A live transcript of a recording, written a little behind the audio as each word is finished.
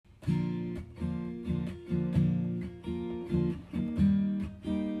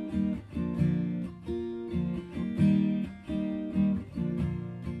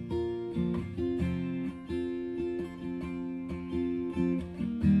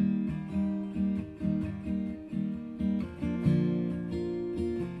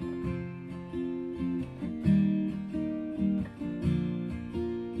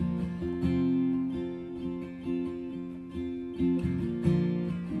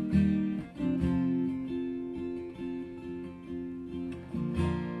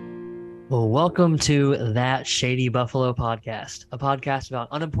Well, welcome to That Shady Buffalo podcast, a podcast about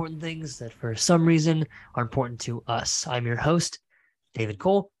unimportant things that for some reason are important to us. I'm your host, David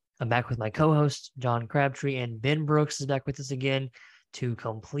Cole. I'm back with my co-host, John Crabtree, and Ben Brooks is back with us again to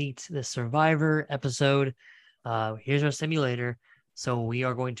complete the Survivor episode. Here's our simulator. So we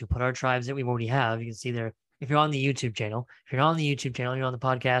are going to put our tribes that we already have. You can see there, if you're on the YouTube channel, if you're not on the YouTube channel, you're on the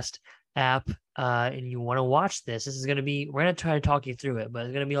podcast app, and you want to watch this is going to be, we're going to try to talk you through it, but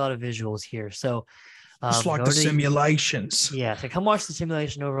there's going to be a lot of visuals here. So just like the simulations. Yeah, so come watch the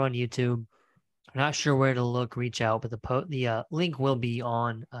simulation over on YouTube. I'm not sure where to look, reach out, but the link will be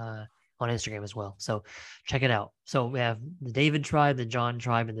on Instagram as well. So check it out. So we have the David tribe, the John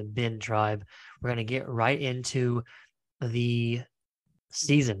tribe, and the Ben tribe. We're going to get right into the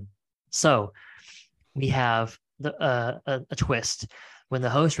season. So we have a twist. When the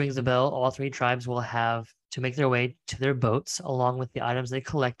host rings the bell, all three tribes will have to make their way to their boats along with the items they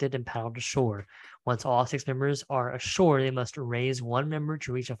collected and paddled ashore. Once all 6 members are ashore, they must raise 1 member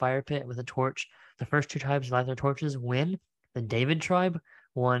to reach a fire pit with a torch. The first 2 tribes to light their torches win. The David tribe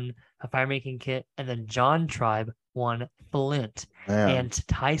won a fire-making kit, and the John tribe won flint. Man. And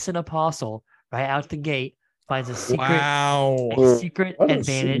Tyson Apostle, right out the gate, finds a secret,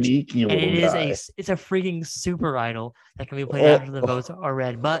 advantage, and it's a freaking super idol that can be played after the votes are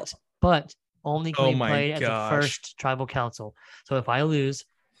read, but only can be played at the first tribal council. So if I lose,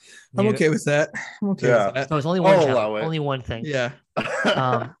 I'm okay with that. I'm okay with that. So it's only one only one thing. Yeah.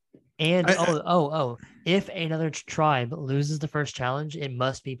 And if another tribe loses the first challenge, it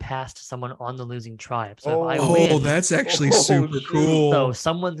must be passed to someone on the losing tribe. So if I win, that's actually super cool. So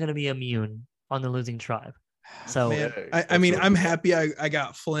someone's gonna be immune on the losing tribe. So man, I mean, I'm happy I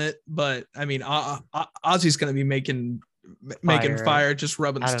got Flint, but I mean, Ozzy's gonna be making fire, just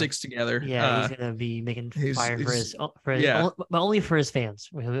rubbing sticks together. Yeah, he's gonna be making fire for his but only for his fans.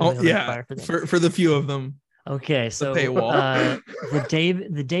 For the few of them. Okay, so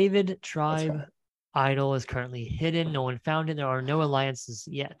the David tribe idol is currently hidden. No one found it. There are no alliances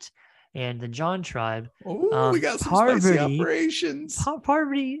yet. And the John tribe, we got some spicy operations.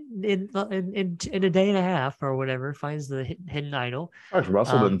 Parvati in a day and a half or whatever finds the hidden idol.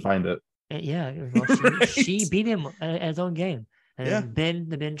 Russell didn't find it. Yeah, she beat him at his own game. And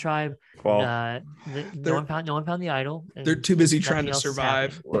the Ben tribe, no one found the idol. They're too busy trying to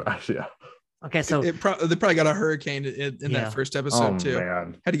survive. Yeah. Okay, so they probably got a hurricane in that first episode too.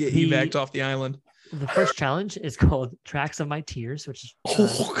 Man. Had to get evac off the island. The first challenge is called Tracks of My Tears, which is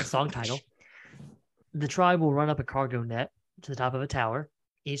the song title. The tribe will run up a cargo net to the top of a tower.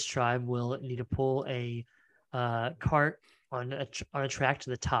 Each tribe will need to pull a cart on a track to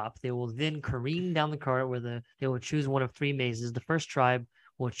the top. They will then careen down the cart where they will choose one of 3 mazes. The first tribe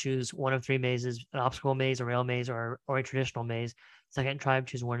will choose one of 3 mazes, an obstacle maze, a rail maze, or a traditional maze. Second tribe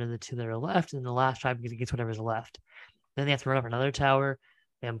choose one of the 2 that are left, and the last tribe gets whatever's left. Then they have to run up another tower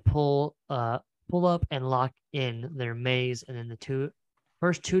and pull up and lock in their maze, and then the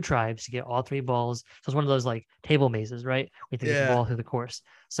first 2 tribes to get all 3 balls. So it's one of those like table mazes, right? We think it's a ball through the course.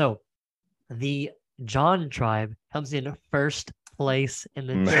 So the John tribe comes in first place in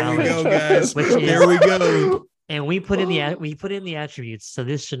the challenge. There we go, guys. There we go. And we put in the attributes, so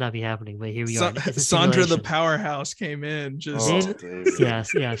this should not be happening. But here we are. Sandra the powerhouse came in. It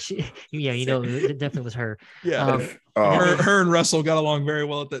definitely was her. Yeah, her and Russell got along very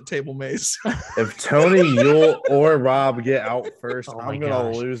well at that table maze. If Tony, Yule, or Rob get out first, I'm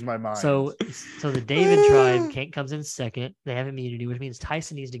gonna lose my mind. So the David tribe comes in second. They have immunity, which means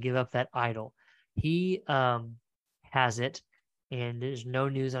Tyson needs to give up that idol. He has it, and there's no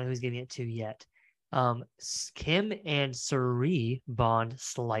news on who's giving it to yet. Kim and Suri bond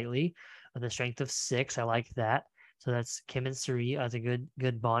slightly with a strength of 6. I like that. So that's Kim and Suri as a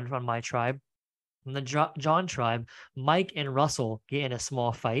good bond from my tribe. From the John tribe, Mike and Russell get in a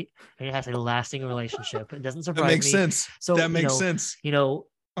small fight, and it has a lasting relationship. It doesn't surprise me. That makes sense. So that makes sense.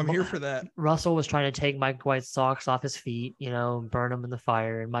 I'm here for that. Russell was trying to take Mike White's socks off his feet, burn them in the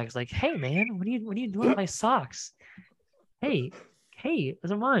fire, and Mike's like, "Hey, man, what are you doing with my socks? Hey,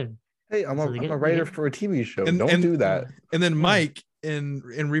 those are mine." Hey, I'm a writer for a TV show. Don't do that. And then Mike, in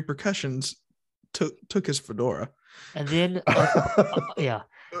repercussions, took his fedora. And then, and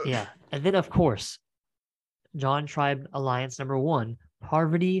then of course, John Tribe Alliance number 1: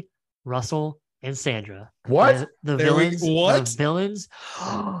 Parvati, Russell, and Sandra. What? The villains.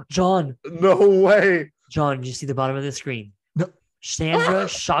 John. No way. John, did you see the bottom of the screen? No. Sandra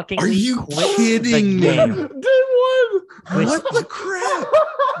shockingly. Are you kidding me? Day 1. What the crap?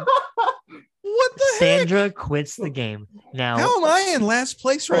 What Sandra quits the game. Now, how am I in last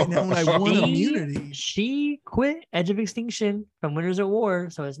place right now when I won immunity? She quit Edge of Extinction from Winners at War,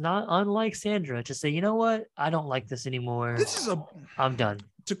 so it's not unlike Sandra to say, you know what? I don't like this anymore. I'm done.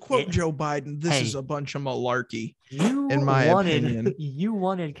 To quote Joe Biden, this is a bunch of malarkey. In my opinion, you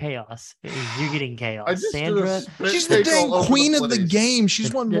wanted chaos. You're getting chaos. Sandra, she's the dang queen of the game.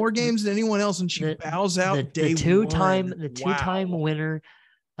 She's won more games than anyone else, and she bows out the two-time winner,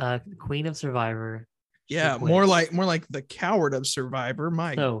 queen of Survivor. Yeah, more like the coward of Survivor.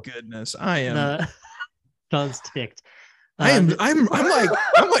 My goodness, I am. John's ticked. I'm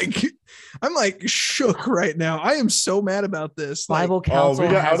like shook right now. I am so mad about this. Tribal Council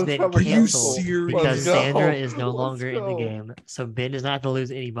has been canceled because Sandra is no longer in the game. So Ben does not have to lose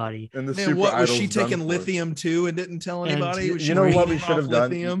anybody. And man, what was she taking lithium too and didn't tell anybody? You know what we should have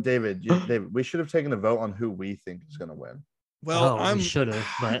done, David? We should have taken a vote on who we think is going to win. Well, we should have,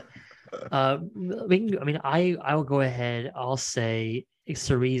 but I will go ahead. I'll say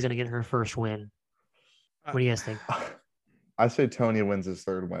Cerie's going to get her first win. What do you guys think? I say Tony wins his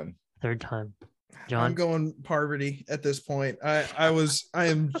third win. Third time. John? I'm going Parvati at this point. I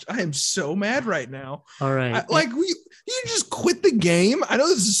am so mad right now. All right. You just quit the game. I know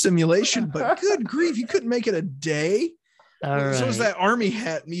this is a simulation, but good grief, you couldn't make it a day. All right. So does that army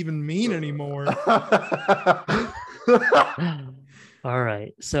hat even mean anymore? All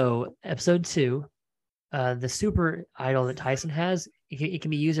right. So episode 2, the super idol that Tyson has, it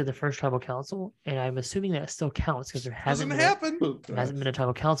can be used at the first tribal council, and I'm assuming that still counts because there hasn't been a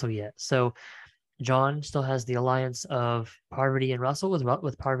tribal council yet. So John still has the alliance of Parvati and Russell,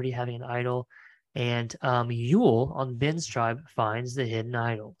 with Parvati having an idol, and Yule on Ben's tribe finds the hidden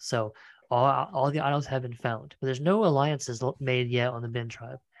idol. So all the idols have been found, but there's no alliances made yet on the Ben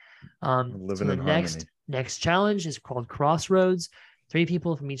tribe. So the next challenge is called Crossroads. 3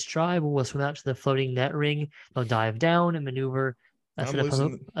 people from each tribe will swim out to the floating net ring. They'll dive down and maneuver a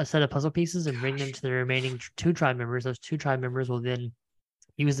set of puzzle pieces and bring them to the remaining 2 tribe members. Those 2 tribe members will then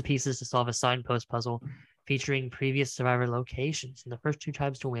use the pieces to solve a signpost puzzle featuring previous survivor locations. And the first 2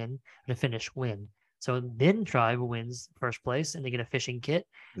 tribes to finish win. So Ben tribe wins first place and they get a fishing kit.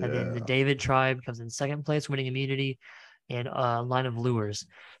 Yeah. And then the David tribe comes in second place, winning immunity and a line of lures.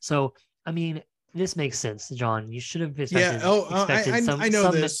 So, I mean, this makes sense, John. You should have expected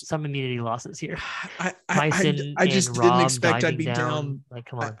some immunity losses here. Tyson I just didn't expect I'd be down. Like,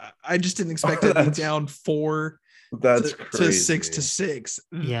 come on. I just didn't expect I'd be down 4 to 6 to 6.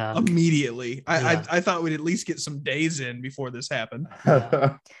 Yeah. Immediately. I thought we'd at least get some days in before this happened.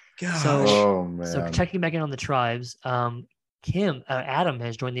 Yeah. Gosh. So checking back in on the tribes, Adam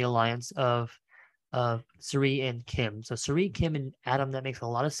has joined the alliance of Cirie and Kim. So Cirie, Kim, and Adam, that makes a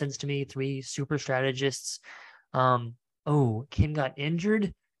lot of sense to me. 3 super strategists. Kim got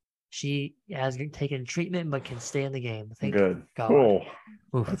injured. She has taken treatment but can stay in the game. Thank God. Cool.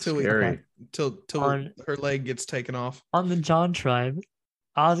 Until her leg gets taken off. On the John tribe,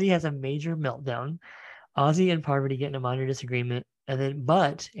 Ozzy has a major meltdown. Ozzy and Parvati get in a minor disagreement.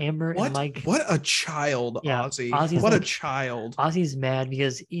 But Amber and Mike. What a child, yeah, Ozzy. What a child. Ozzy's mad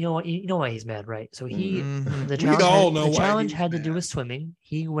because you know why he's mad, right? So the challenge had to do with swimming.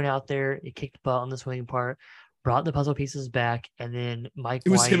 He went out there, he kicked butt on the swimming part, brought the puzzle pieces back, and then Mike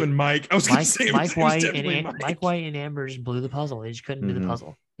White and Amber just blew the puzzle. They just couldn't do the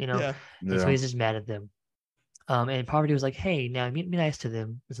puzzle, And so he's just mad at them. And Parvati was like, "Hey, now be nice to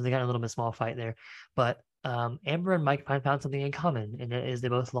them." And so they got in a little bit small fight there, but Amber and Mike found something in common, and that is they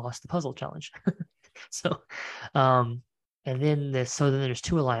both lost the puzzle challenge. And then there's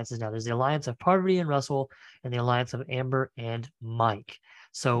 2 alliances now. There's the alliance of Parvati and Russell, and the alliance of Amber and Mike.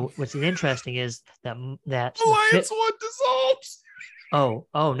 So what's interesting is that alliance 1 dissolves.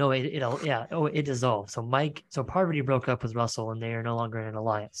 It dissolved. So Parvati broke up with Russell, and they are no longer in an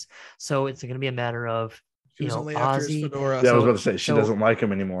alliance. So it's going to be a matter of only after his fedora. Yeah, I was about to say she doesn't like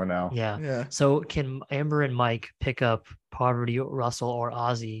him anymore now. Yeah. So can Amber and Mike pick up Parvati, Russell, or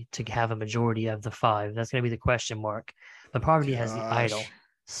Ozzy to have a majority of the 5? That's going to be the question mark. But Parvati has the idol,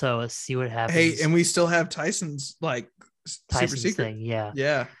 so let's see what happens. Hey, and we still have Tyson's super secret thing.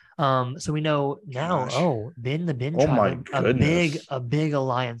 Yeah. So we know now. Ben oh tribe, my goodness. a big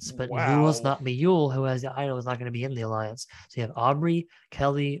alliance, but Yule, who has the idol, is not going to be in the alliance. So you have Aubrey,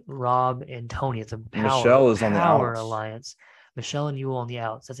 Kelly, Rob, and Tony. It's a Michelle is on the power outs. alliance. Michelle and Yule on the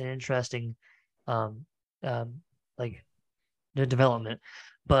outs. That's an interesting, development.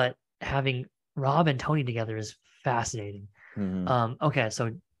 But having Rob and Tony together is fascinating. Mm-hmm. Okay,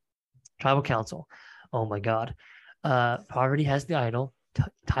 so tribal council. Oh my God. Parvati has the idol.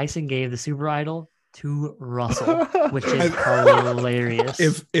 Tyson gave the super idol to Russell, which is hilarious.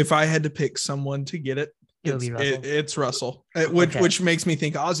 If I had to pick someone to get it, it's Russell, which makes me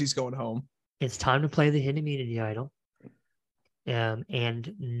think Ozzy's going home. It's time to play the Hidden Immunity Idol,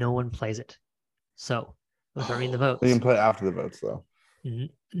 and no one plays it. So we'll start reading the votes. You can play after the votes, though.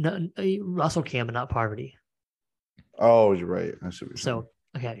 No, Russell can, but not Parvati. Oh, you're right. I should be. So,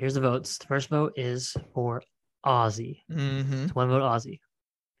 okay, here's the votes. The first vote is for Ozzy. Mm-hmm. It's one vote Ozzy.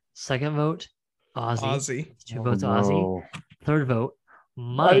 Second vote, Ozzy. Two votes Ozzy. Third vote,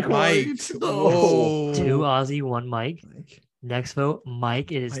 Mike. Oh. 2 Ozzy, 1 Mike. Next vote,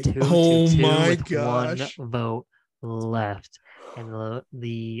 Mike. It is 2 Oh 2 my with gosh. 1 vote left. And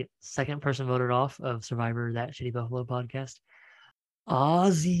the second person voted off of Survivor, that Shitty Buffalo podcast,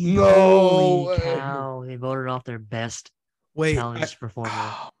 Ozzy. No Holy way. cow. They voted off their best challenge performer.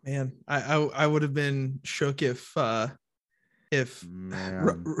 Oh, man, I would have been shook if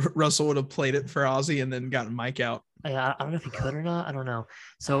Russell would have played it for Ozzy and then gotten Mike out. I don't know if he could or not. I don't know.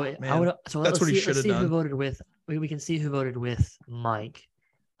 So Man, I would. So that's what he should have done. Who voted with? We can see who voted with Mike.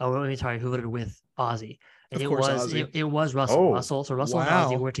 Oh, sorry, who voted with Ozzy? And of course, Ozzy. It was Russell. Oh, Russell and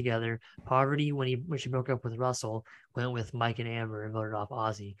Ozzy were together. Parvati, when she broke up with Russell, went with Mike and Amber and voted off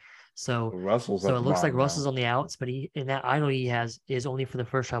Ozzy. So Russell's. So it looks like Russell's on the outs, but in that idol he has is only for the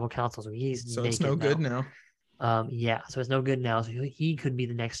first tribal council, so he's so it's no good now. Yeah, so it's no good now. So he could be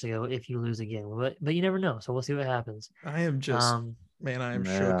the next to go if you lose again, but you never know. So we'll see what happens. I am just man, I am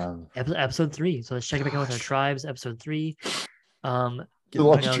shook. Episode 3. So let's check it back out with our tribes. Episode 3.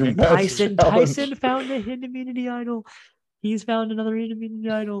 Tyson found a hidden immunity idol. He's found another hidden immunity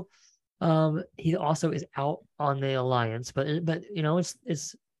idol. He also is out on the alliance, but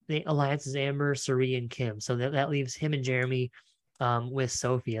it's the alliance is Amber, Suri, and Kim. So that leaves him and Jeremy with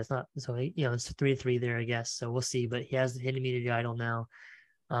Sophie. It's not so it's 3-3 there, I guess. So we'll see. But he has the hidden immunity idol now.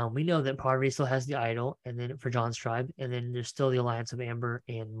 We know that Parvati still has the idol, and then for John's tribe, and then there's still the alliance of Amber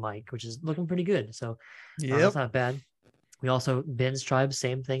and Mike, which is looking pretty good. So that's not bad. We also, Ben's tribe,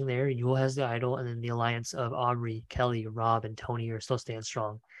 same thing there. Yule has the idol, and then the alliance of Aubrey, Kelly, Rob, and Tony are still staying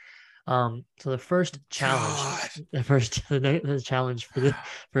strong. So the first challenge, the challenge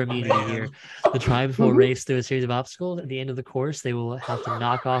for immunity here, the tribes will race through a series of obstacles. At the end of the course, they will have to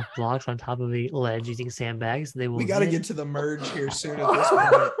knock off blocks on top of a ledge using sandbags. We got to get to the merge here soon. At this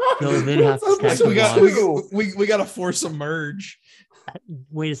point, they'll then have to stack the blocks. We got to force a merge.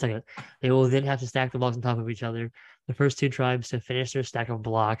 Wait a second. They will then have to stack the blocks on top of each other. The first 2 tribes to finish their stack of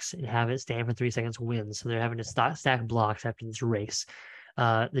blocks and have it stand for 3 seconds wins. So they're having to stack blocks after this race.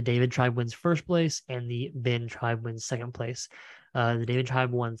 The David tribe wins first place, and the Ben tribe wins second place. The David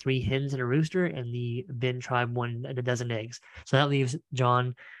tribe won 3 hens and a rooster, and the Ben tribe won a dozen eggs. So that leaves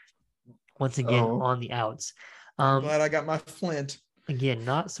John once again on the outs. Glad I got my flint. Again,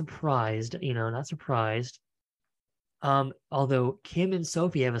 not surprised. Not surprised. Although Kim and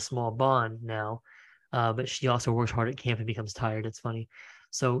Sophie have a small bond now, but she also works hard at camp and becomes tired. It's funny.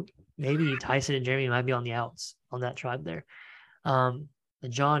 So maybe Tyson and Jeremy might be on the outs on that tribe there. The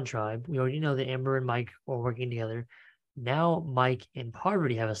John tribe, we already know that Amber and Mike are working together. Now Mike and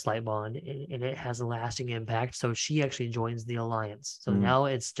Parvati have a slight bond, and it has a lasting impact. So she actually joins the alliance. So now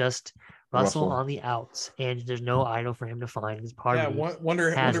it's just Russell on the outs, and there's no idol for him to find. Because Parvati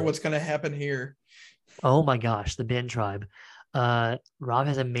wonder what's going to happen here. Oh my gosh, the Ben tribe. Rob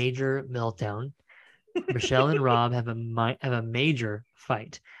has a major meltdown. Michelle and Rob have a major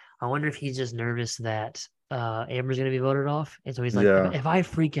fight. I wonder if he's just nervous that Amber's going to be voted off, and so he's like, if I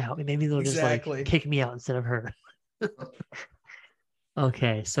freak out, maybe they'll just like kick me out instead of her.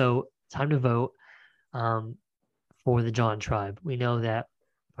 Okay, so time to vote for the John tribe. We know that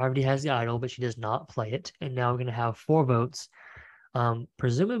Parvati has the idol, but she does not play it, and now we're going to have 4 votes.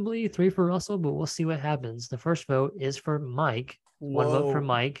 Presumably 3 for Russell, but we'll see what happens. The first vote is for Mike. Whoa. 1 vote for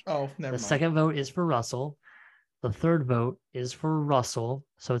Mike. Oh, never mind. The second vote is for Russell. The third vote is for Russell.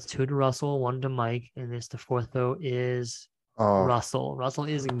 So it's 2 to Russell, 1 to Mike. And the 4th vote is Russell. Russell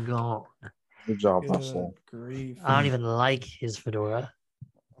is gone. Good job, Russell. Grief. I don't even like his fedora.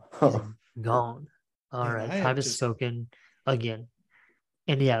 He's gone. All right. Time is spoken again.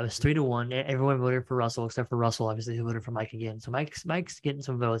 And yeah, it was 3-1. Everyone voted for Russell except for Russell, obviously, who voted for Mike again. So Mike's getting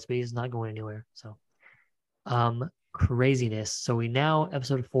some votes, but he's not going anywhere. So craziness. So we now,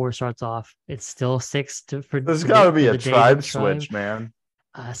 episode 4 starts off. It's still 6 for. There's got to be a tribe switch, man.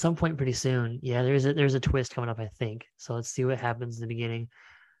 At some point pretty soon. Yeah, there's a twist coming up, I think. So let's see what happens in the beginning.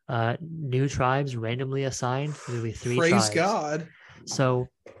 New tribes randomly assigned. There'll be 3 tribes. Praise God. So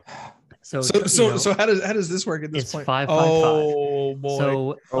how does this work at this it's point? 5-5-5. Oh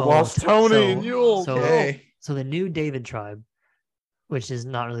boy. So Tony and Yule. So the new David tribe which is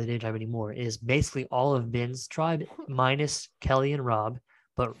not really the David tribe anymore, is basically all of Ben's tribe minus Kelly and Rob,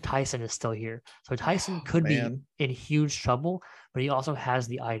 but Tyson is still here. So Tyson could be in huge trouble, but he also has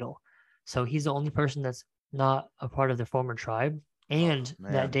the idol. So he's the only person that's not a part of the former tribe. And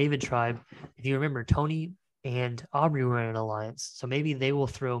that David tribe, if you remember, Tony and Aubrey were in an alliance. So maybe they will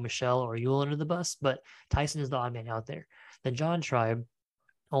throw Michelle or Yul under the bus, but Tyson is the odd man out there. The John tribe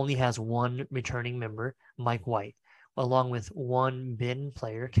only has one returning member, Mike White, along with one Ben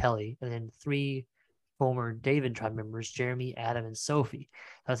player, Kelly, and then 3 former David tribe members, Jeremy, Adam, and Sophie.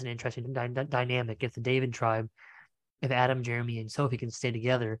 That's an interesting dynamic. If the David tribe, if Adam, Jeremy, and Sophie can stay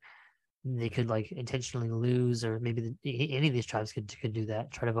together, they could like intentionally lose, or maybe any of these tribes could do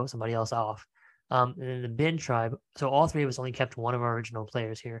that, try to vote somebody else off. And then the Ben tribe, so all 3 of us only kept one of our original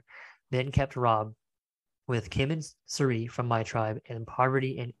players here. Ben kept Rob, with Kim and Suri from my tribe, and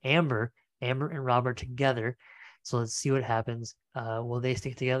Parvati and Amber and Robert together. So let's see what happens. Will they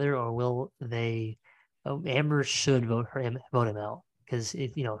stick together, or will they? Amber should vote him out, because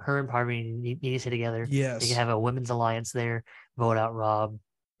her and Parvati need to stay together. Yes, they can have a women's alliance there. Vote out Rob.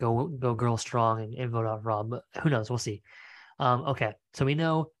 Go girl strong and vote out Rob. But who knows? We'll see. Okay, so we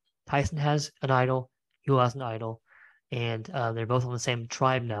know Tyson has an idol. Yul has an idol, and they're both on the same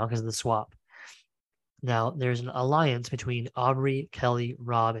tribe now because of the swap. Now, there's an alliance between Aubrey, Kelly,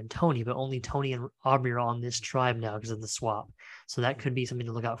 Rob, and Tony, but only Tony and Aubrey are on this tribe now because of the swap. So that could be something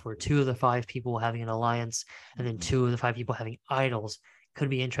to look out for. 2 of the 5 people having an alliance, and then 2 of the 5 people having idols. Could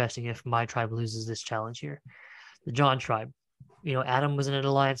be interesting if my tribe loses this challenge here. The John tribe. Adam was in an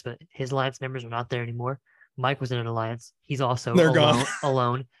alliance, but his alliance members are not there anymore. Mike was in an alliance. He's also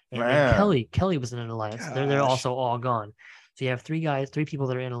alone. And then Kelly was in an alliance. They're also all gone. So you have 3 people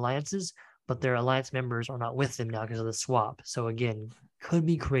that are in alliances, but their alliance members are not with them now because of the swap. So again, could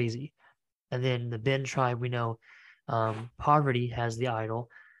be crazy. And then the Ben tribe, we know Parvati has the idol.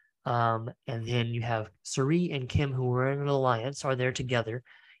 And then you have Suri and Kim, who were in an alliance, are there together.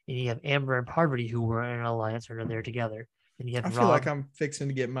 And you have Amber and Parvati, who were in an alliance, are there together. And you have I feel like I'm fixing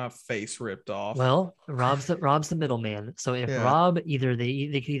to get my face ripped off. Well, Rob's the middleman. So if Rob, they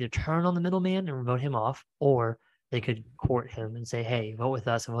could either turn on the middleman and vote him off, or they could court him and say, hey, vote with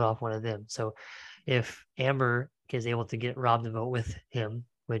us and vote off one of them. So if Amber is able to get Rob to vote with him,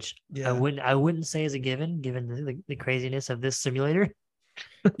 which I wouldn't say is a given the craziness of this simulator.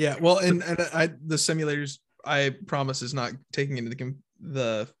 Yeah, well, and the simulators, I promise, is not taking into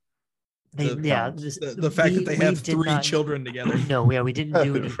the fact that they have 3 children together. No, we didn't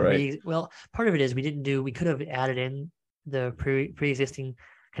do it. Right. Part of it is we could have added in the pre-existing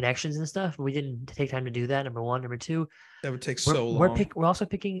connections and stuff, but we didn't take time to do that. Number 1. Number 2, that would take so long. We're also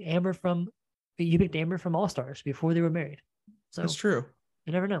picking Amber you picked Amber from All Stars before they were married. So that's true.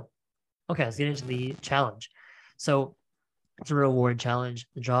 You never know. Okay, let's get into the challenge. So it's a reward challenge.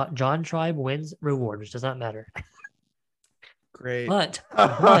 The John tribe wins reward, which does not matter. Great.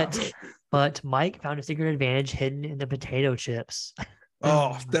 But Mike found a secret advantage hidden in the potato chips.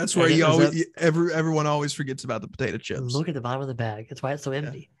 Oh, that's where everyone always forgets about the potato chips. Look at the bottom of the bag. That's why it's so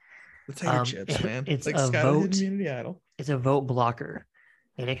empty. Potato chips, man. It's like a vote. Immunity idol. It's a vote blocker,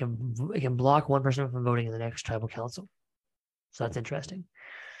 and it can block one person from voting in the next tribal council. So that's interesting.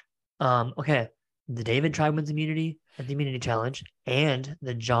 Okay, the David tribe wins immunity at the immunity challenge, and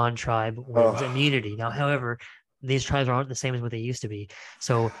the John tribe wins immunity. Now, however, these tribes aren't the same as what they used to be.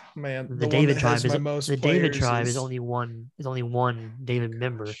 So the David tribe is only one David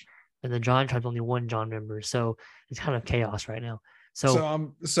member, and the John tribe is only one John member. So it's kind of chaos right now.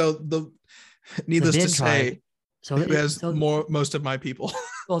 Needless to say, who has most of my people?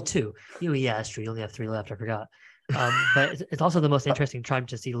 Well, 2. Yeah, that's true. You only have 3 left. I forgot. But it's also the most interesting tribe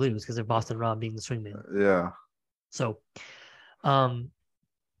to see lose because of Boston Rob being the swingman. Yeah. So,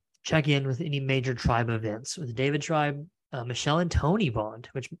 check in with any major tribe events. With the David tribe, Michelle and Tony bond,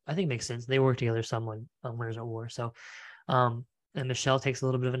 which I think makes sense. They work together some on Winners at War. So, and Michelle takes a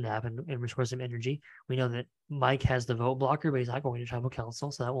little bit of a nap and restores some energy. We know that Mike has the vote blocker, but he's not going to tribal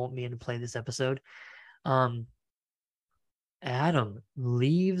council, so that won't be into play this episode. Adam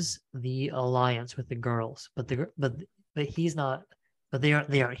leaves the alliance with the girls, but he's not. But they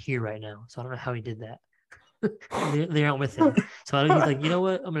aren't here right now, so I don't know how he did that. they aren't with him, so he's like, you know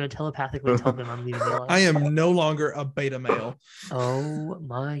what? I'm going to telepathically tell them I'm leaving the alliance. I am no longer a beta male. Oh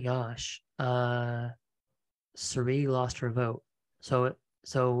my gosh! Suri lost her vote, so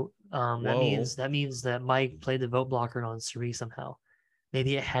that means that Mike played the vote blocker on Suri somehow.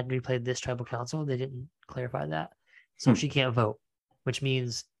 Maybe it had to be played this tribal council. They didn't clarify that. So she can't vote, which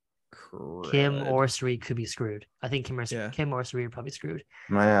means Kim or Suri could be screwed. I think Kim or Suri are probably screwed.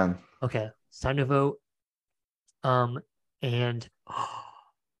 Man. Okay, it's time to vote. and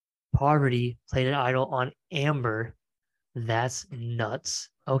Parvati played an idol on Amber. That's nuts.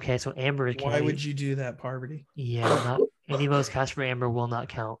 Okay, so Amber is. Why would you do that, Parvati? Yeah, not any votes cast for Amber will not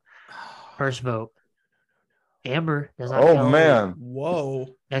count. First vote. Amber does not count. Oh man.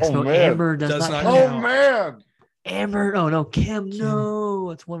 Whoa. Next vote. Man. Amber does not count. Oh man. Amber. Oh no, Kim. No,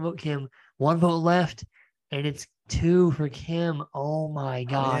 it's one vote, Kim. One vote left, and it's 2 for Kim. Oh my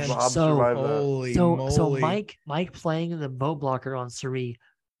gosh. Man, So Mike playing the vote blocker on Suri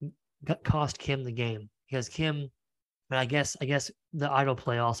cost Kim the game because Kim. But I guess the idol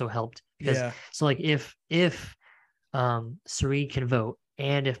play also helped because so like if Suri can vote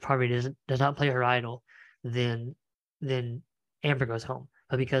and if Parvati does not play her idol, then Amber goes home.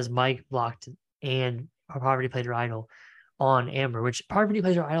 But because Mike blocked and Parvati played her idol on Amber, which Parvati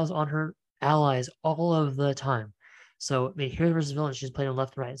plays her idols on her allies all of the time. So I mean, Hero versus Villain, she's playing on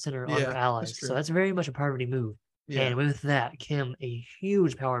left, right, and center on her allies. So that's very much a Parvati move. Yeah. And with that, Kim, a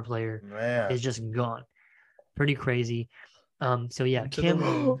huge power player, is just gone. Pretty crazy. So yeah,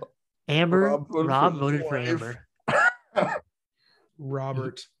 Kim, Amber, Rob voted for Amber.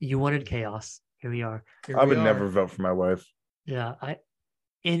 Robert, you wanted chaos. Here we are. I would never vote for my wife. Yeah,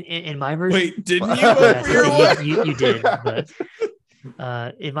 in my version. Wait, didn't you vote for your wife? You did, but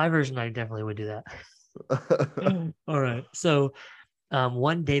in my version, I definitely would do that. All right, so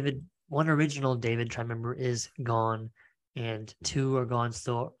one original David tribe member is gone, and 2 are gone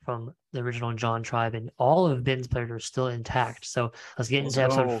still from the original John tribe, and all of Ben's players are still intact. So let's get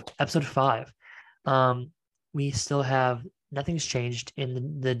into episode 5. We still have nothing's changed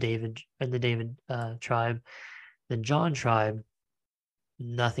in the David tribe. The John tribe,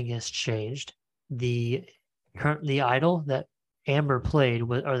 nothing has changed. The idol that Amber played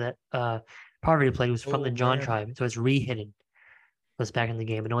that Parvati played was from the John tribe, so it's re-hidden. It's back in the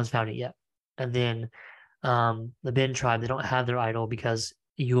game, but no one's found it yet. And then the Ben tribe, they don't have their idol because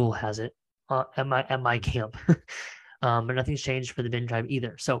Yule has it at my camp. But nothing's changed for the Ben tribe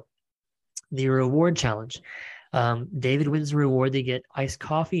either. So the reward challenge. David wins the reward. They get iced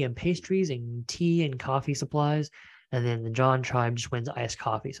coffee and pastries and tea and coffee supplies. And then the John tribe just wins iced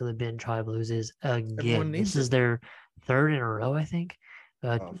coffee. So the Ben tribe loses again. This is their 3rd in a row, I think.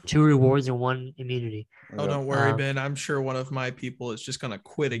 2 rewards and 1 immunity. Oh, don't worry, Ben. I'm sure one of my people is just going to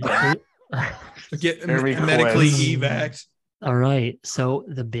quit again. Get medically evac. All right. So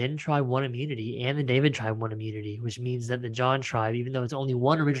the Ben tribe won immunity and the David tribe won immunity, which means that the John tribe, even though it's only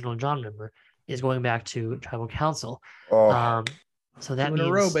 1 original John member, is going back to tribal council. So that 2 means in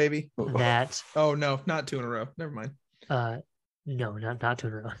a row, baby. That. Oh no, not 2 in a row. Never mind. No, not 2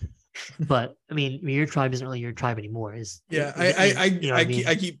 in a row. But I mean, your tribe isn't really your tribe anymore. I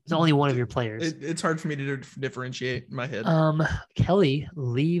keep. It's only one of your players. It's hard for me to differentiate in my head. Kelly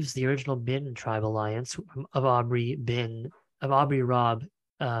leaves the original Ben tribe alliance of Aubrey, Rob,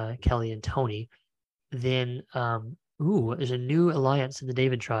 Kelly, and Tony. Then, there's a new alliance in the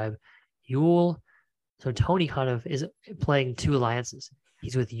David tribe. Yule. So Tony kind of is playing 2 alliances.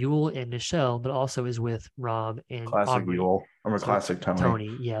 He's with Yule and Michelle, but also is with Rob and classic Aubrey. Yule. I'm a classic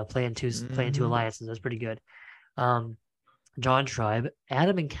Tony. Yeah, playing 2 alliances. That's pretty good. John tribe.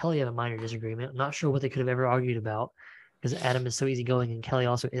 Adam and Kelly have a minor disagreement. I'm not sure what they could have ever argued about because Adam is so easygoing and Kelly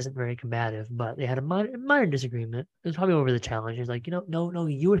also isn't very combative. But they had a minor disagreement. It was probably over the challenge. He's like, no,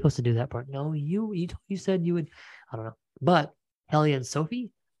 you were supposed to do that part. No, you said you would. I don't know. But Kelly and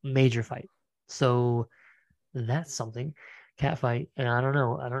Sophie, major fight. So that's something. Cat fight, and I don't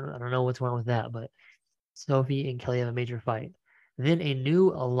know what's wrong with that, but Sophie and Kelly have a major fight. Then a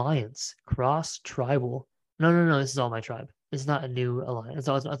new alliance, cross tribal. No, this is all my tribe. It's not a new alliance.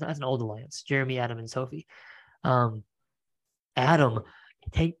 That's an old alliance. Jeremy, Adam, and Sophie. Adam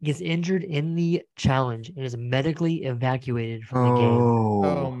gets injured in the challenge and is medically evacuated from the game.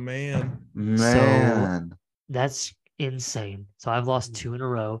 Oh man. So that's insane. So I've lost 2 in a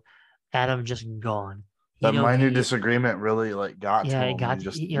row. Adam just gone. That minor disagreement really got to him. It got,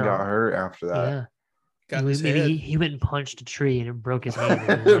 he got hurt after that. Yeah. He went and punched a tree and it broke his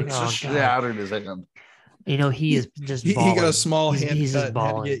hand. Just shattered his hand. He is just he got a small hand he's cut and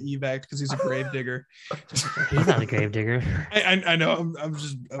had to get evac because he's a grave digger. He's not a grave digger. I know. I'm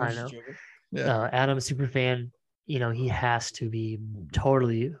just joking. Yeah. Adam's super fan. He has to be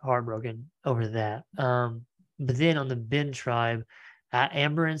totally heartbroken over that. But then on the Ben tribe,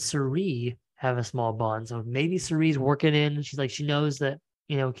 Amber and Suri have a small bond. So maybe Suri's working in. She's like, she knows that,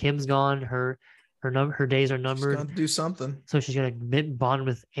 Kim's gone. Her days are numbered. She's gonna do something. So she's gonna bond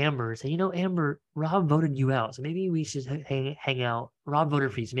with Amber. Say, Amber, Rob voted you out. So maybe we should hang out. Rob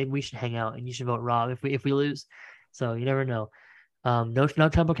voted for you. So maybe we should hang out and you should vote Rob if we lose. So you never know. No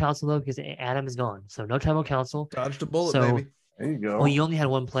tribal council though, because Adam is gone. So no tribal council. Dodged a bullet, baby. There you go. Well, you only had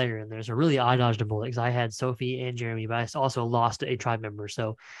one player in there, so really I dodged a bullet because I had Sophie and Jeremy, but I also lost a tribe member.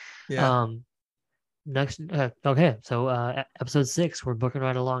 So, yeah. Next, okay. So, episode 6, we're booking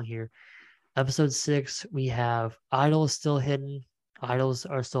right along here. Episode 6, we have idols still hidden. Idols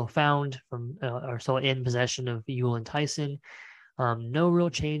are still found are still in possession of Yul and Tyson. No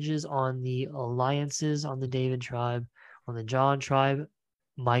real changes on the alliances on the David tribe. On the John tribe,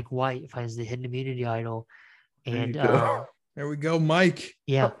 Mike White finds the hidden immunity idol, and there we go, Mike.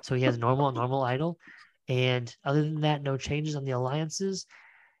 Yeah, so he has normal idol, and other than that, no changes on the alliances.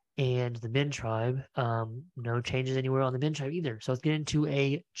 And the Bin tribe, no changes anywhere on the Bin tribe either. So let's get into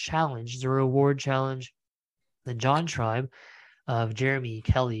a challenge. It's a reward challenge. The John tribe of Jeremy,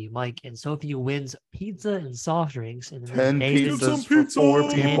 Kelly, Mike, and Sophie wins pizza and soft drinks. And 10 pizzas for 4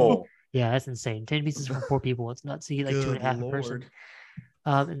 people. Yeah, that's insane. 10 pieces for 4 people. It's nuts. So you get like 2.5 a person.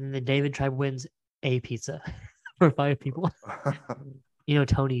 And then the David tribe wins a pizza for 5 people. You know,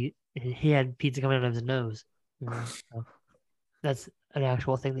 Tony, he had pizza coming out of his nose. So that's an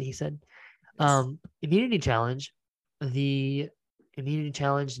actual thing that he said. Immunity challenge. The immunity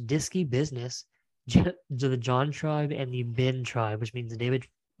challenge, Disky Business, to the John tribe and the Bin tribe, which means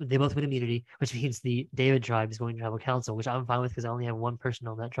they both win immunity, which means the David tribe is going to tribal council, which I'm fine with because I only have one person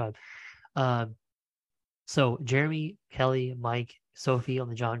on that tribe. So Jeremy, Kelly, Mike, Sophie on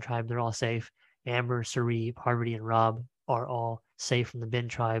the John tribe, they're all safe. Amber, Sari, Parvati, and Rob are all safe from the Bin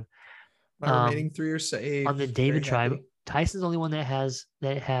tribe. My remaining 3 are safe. On the David tribe, Tyson's the only one that has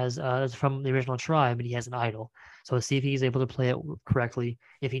from the original tribe, and he has an idol. So let's see if he's able to play it correctly,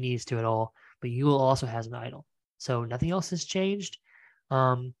 if he needs to at all. But Yul also has an idol. So nothing else has changed.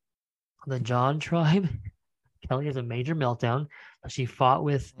 On the John tribe, Kelly has a major meltdown. She fought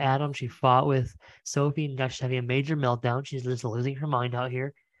with Adam. She fought with Sophie, and now she's having a major meltdown. She's just losing her mind out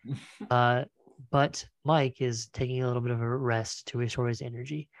here. But Mike is taking a little bit of a rest to restore his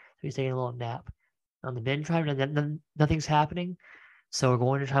energy. So he's taking a little nap. On the Bin tribe, nothing's happening. So we're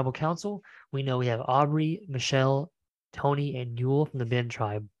going to tribal council. We know we have Aubrey, Michelle, Tony, and Yul from the Bin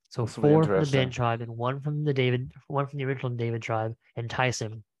tribe. So 4 from the Bin tribe and 1 from the original David tribe, and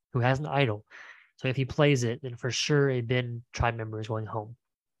Tyson, who has an idol. So if he plays it, then for sure a Bin tribe member is going home.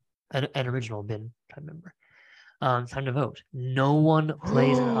 An original Bin tribe member. Time to vote. No one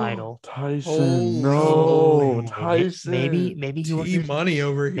plays an idol. Tyson, no, Tyson. Maybe he worked money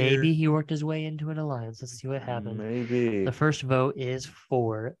over here. Maybe he worked his way into an alliance. Let's see what happened. Maybe the first vote is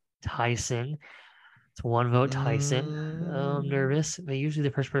for Tyson. It's 1 vote, Tyson. I'm nervous, but usually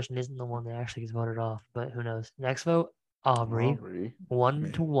the first person isn't the one that actually gets voted off. But who knows? Next vote, Aubrey.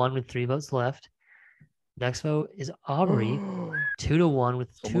 1-1 with 3 votes left. Next vote is Aubrey. 2-1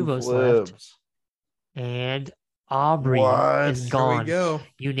 with 2 votes left. And Aubrey is gone. There we go.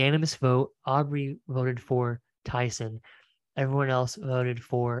 Unanimous vote. Aubrey voted for Tyson. Everyone else voted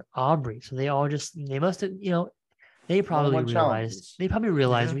for Aubrey. So they must have, they probably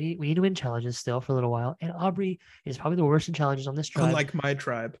realized we need to win challenges still for a little while. And Aubrey is probably the worst in challenges on this tribe. Unlike my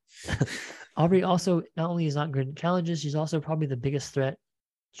tribe. Aubrey also not only is not good in challenges, she's also probably the biggest threat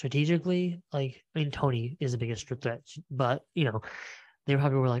strategically. Tony is the biggest threat, but they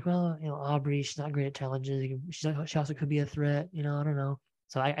probably were like, well, Aubrey, she's not great at challenges. She also could be a threat. I don't know.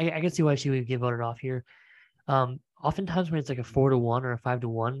 So I can see why she would get voted off here. Oftentimes when it's like a 4-1 or a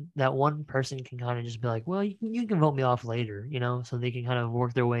 5-1, that one person can kind of just be like, well, you can vote me off later, so they can kind of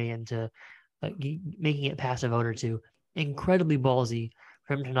work their way into making it past a vote or two. Incredibly ballsy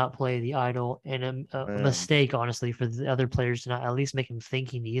for him to not play the idol, and a mistake, honestly, for the other players to not at least make him think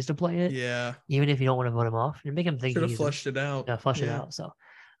he needs to play it. Yeah. Even if you don't want to vote him off, and make him think he should have flushed it out. Yeah, flush it out. So,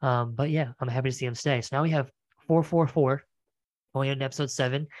 but yeah, I'm happy to see him stay. So now we have 4-4-4. Going into episode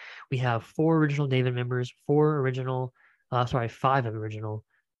 7, we have 4 original David members, 5 original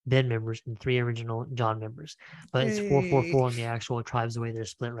Ben members, and 3 original John members. But it's 4-4-4 on the actual tribes the way they're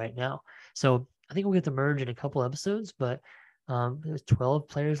split right now. So I think we'll get the merge in a couple episodes, but there's 12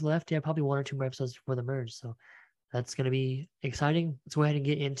 players left. Yeah, probably 1 or 2 more episodes before the merge. So that's going to be exciting. Let's go ahead and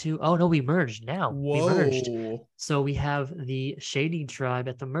get into... Oh, no, we merged now. Whoa. We merged. So we have the Shady tribe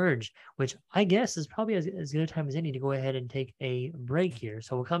at the merge, which I guess is probably as good a time as any to go ahead and take a break here.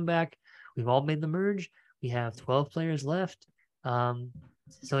 So we'll come back. We've all made the merge. We have 12 players left.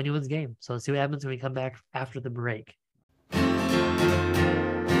 So anyone's game. So let's see what happens when we come back after the break.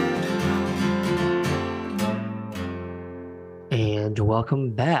 And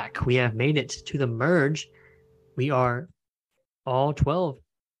welcome back. We have made it to the merge. We are all 12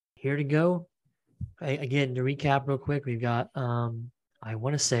 here to go. Again, to recap real quick, we've got I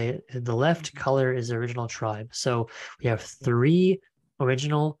want to say the left color is the original tribe. So we have 3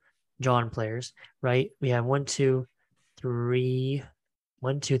 original John players, right? We have 4 original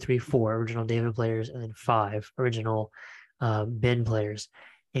David players, and then 5 original Ben players.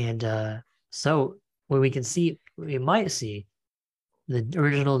 And so what we might see the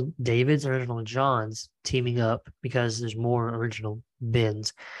original Davids, original Johns teaming up because there's more original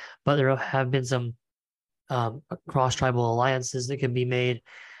Bens, but there have been some cross-tribal alliances that can be made.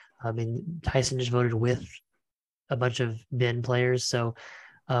 I mean, Tyson just voted with a bunch of Ben players, so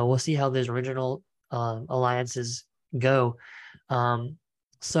we'll see how those original alliances go.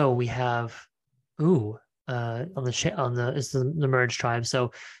 So we have, it's the merge tribe.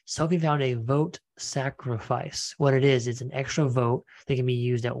 So Sophie found a vote sacrifice. What it is, it's an extra vote that can be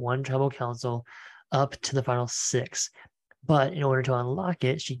used at one tribal council up to the final 6. But in order to unlock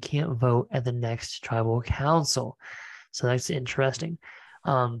it, she can't vote at the next tribal council. So that's interesting.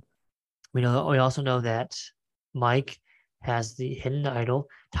 We also know that Mike has the hidden idol,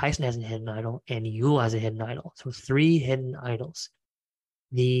 Tyson has a hidden idol, and Yul has a hidden idol. So 3 hidden idols.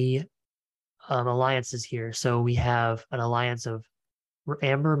 The alliances here. So we have an alliance of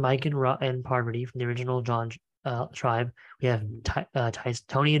Amber, Mike, and Parvati from the original John tribe. We have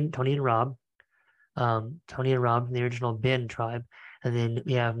Tony and Rob. Tony and Rob from the original Ben tribe, and then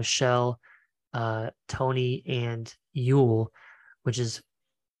we have Michelle, Tony, and Yul, which is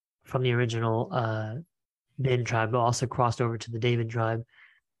from the original Ben tribe, but also crossed over to the David tribe.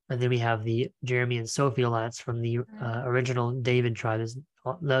 And then we have the Jeremy and Sophie alliance from the original David tribe.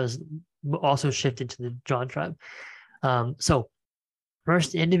 That was also shifted to the John tribe. So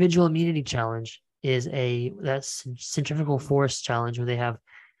first individual immunity challenge is that's centrifugal force challenge where they have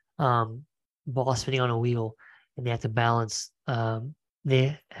ball spinning on a wheel, and they have to balance.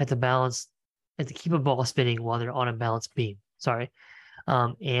 They have to keep a ball spinning while they're on a balance beam. Sorry,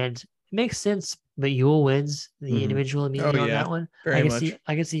 and it makes sense. But Yul wins the individual immunity on that one. I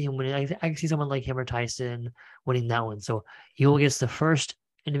can see him winning. I can see someone like him or Tyson winning that one. So Yul gets the first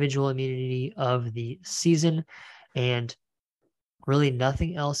individual immunity of the season, and really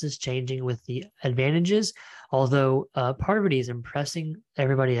nothing else is changing with the advantages. Although Parvati is impressing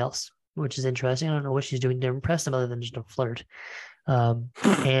everybody else, which is interesting. I don't know what she's doing to impress them other than just a flirt. And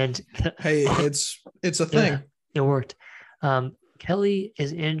hey, it's a thing. Yeah, it worked. Kelly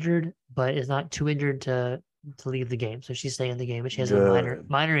is injured, but is not too injured to leave the game, so she's staying in the game, but she has a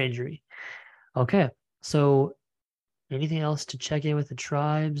minor injury. Okay, so anything else to check in with the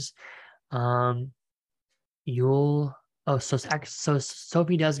tribes? So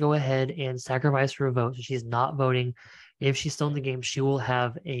Sophie does go ahead and sacrifice her vote, so she's not voting. If she's still in the game, she will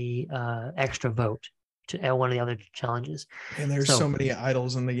have a extra vote at one of the other challenges. And there's so many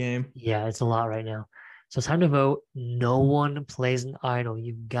idols in the game. Yeah, it's a lot right now. So it's time to vote. No one plays an idol.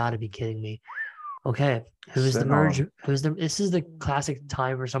 You've got to be kidding me. Okay, who's the merge? This is the classic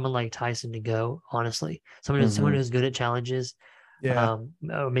time for someone like Tyson to go. Honestly, someone who's good at challenges. Yeah,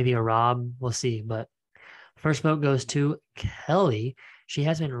 or maybe a Rob. We'll see. But first vote goes to Kelly. She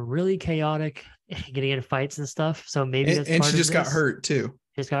has been really chaotic, getting in fights and stuff. So maybe that's and she just got hurt too.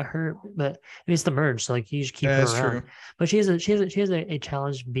 Just got hurt, but it's the merge, so like you just keep her around. True. But she has a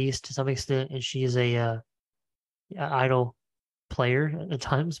challenge beast to some extent, and she is a idol player at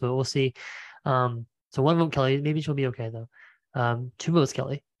times. But we'll see. So 1 vote Kelly. Maybe she'll be okay though. 2 votes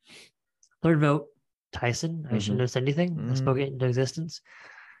Kelly. 3rd vote Tyson. I shouldn't have said anything. I spoke it into existence.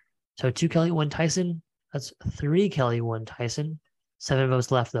 So 2 Kelly, 1 Tyson. That's 3 Kelly, 1 Tyson. 7 votes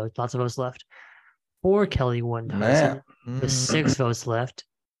left though. Lots of votes left. 4 Kelly, 1 Tyson. With 6 votes left.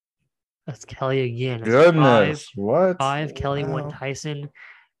 That's Kelly again. That's Goodness, 5, what? 5 Kelly, 1 Tyson.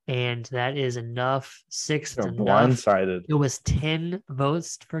 And that is enough. 6 is enough. Blindsided. It was 10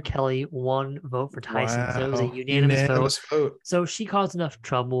 votes for Kelly, 1 vote for Tyson. Wow. So it was a unanimous vote. So she caused enough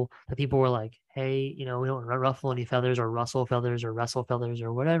trouble that people were like, hey, we don't ruffle any feathers or rustle feathers or wrestle feathers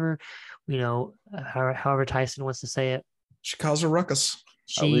or whatever, however Tyson wants to say it. She caused a ruckus.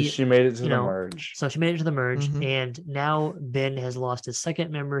 At least she made it to the merge. So she made it to the merge, and now Ben has lost his 2nd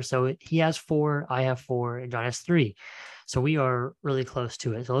member. So he has 4, I have 4, and John has 3. So we are really close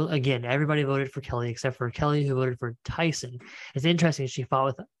to it. So again, everybody voted for Kelly except for Kelly, who voted for Tyson. It's interesting. She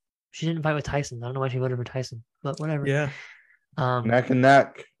didn't fight with Tyson. I don't know why she voted for Tyson, but whatever. Yeah. Neck and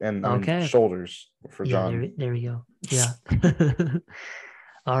neck and shoulders for John. There we go. Yeah.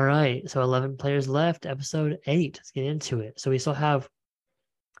 All right. So 11 players left. Episode 8. Let's get into it. So we still have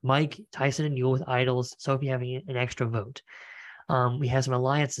Mike, Tyson, and Yul with idols. Sophie having an extra vote. We have some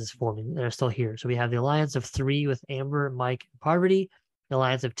alliances forming that are still here. So we have the alliance of 3 with Amber, Mike, and Parvati. The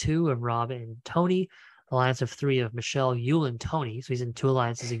alliance of 2 of Rob and Tony. alliance of 3 of Michelle, Yul, and Tony. So he's in 2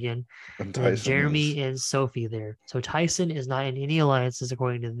 alliances again. And then Jeremy and Sophie there. So Tyson is not in any alliances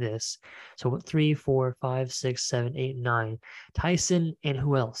according to this. So 3, 4, 5, 6, 7, 8, 9. Tyson and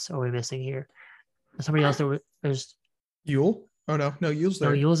who else are we missing here? Somebody else there's Yul? Oh no, Yul's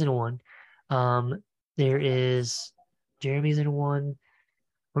there. No, Yul's in 1. There is Jeremy's in 1.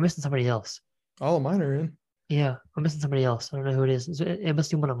 We're missing somebody else. All of mine are in. Yeah, I'm missing somebody else. I don't know who it is. It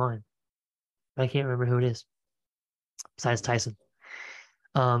must be one of mine. I can't remember who it is. Besides Tyson.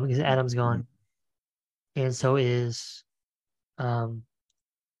 Because Adam's gone. And so is who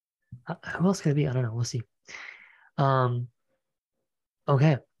else could it be? I don't know. We'll see.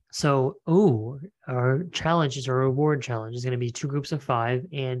 Okay. So our challenge is a reward challenge. It's going to be 2 groups of 5,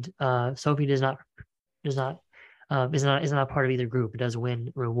 and Sophie is not part of either group. It does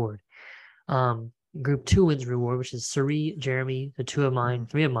win reward. Group 2 wins reward, which is Sari, Jeremy, the 2 of mine,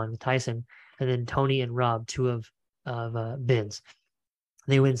 3 of mine with Tyson, and then Tony and Rob, 2 of Ben's.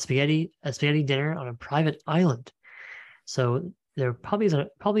 They win a spaghetti dinner on a private island. So there probably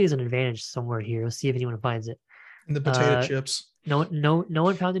is an advantage somewhere here. Let's see if anyone finds it. And the potato chips. No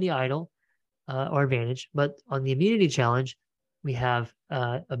one found any idol or advantage. But on the immunity challenge, we have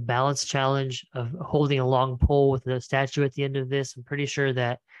a balance challenge of holding a long pole with a statue at the end of this. I'm pretty sure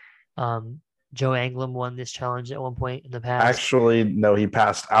that Joe Anglem won this challenge at one point in the past. Actually, no, he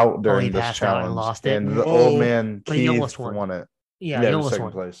passed out during this challenge and lost it. And the old man Keith almost won it. Yeah, he almost second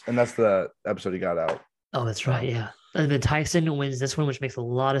won. place. And that's the episode he got out. Oh, that's right. Yeah. And then Tyson wins this one, which makes a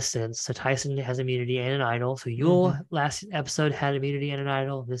lot of sense. So Tyson has immunity and an idol. So Yul last episode had immunity and an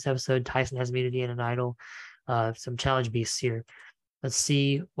idol. This episode, Tyson has immunity and an idol. Some challenge beasts here. Let's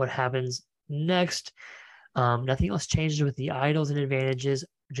see what happens next. Nothing else changes with the idols and advantages.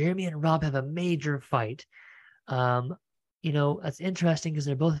 Jeremy and Rob have a major fight. That's interesting because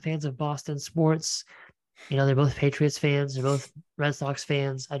they're both fans of Boston sports. They're both Patriots fans. They're both Red Sox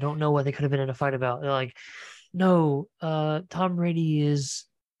fans. I don't know what they could have been in a fight about. They're like, no, Tom Brady is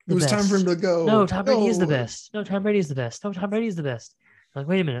the best. It was time for him to go. No, Tom Brady is the best. No, Tom Brady is the best. No, Tom Brady is the best. I'm like,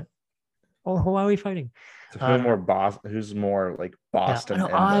 wait a minute. Oh, why are we fighting? Who's more like Boston? Yeah,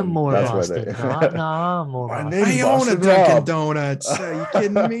 I'm more Boston. I'm more Boston. I own a Dunkin' Donuts. Are you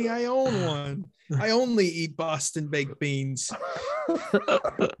kidding me? I own one. I only eat Boston baked beans.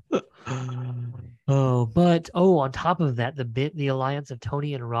 On top of that, the alliance of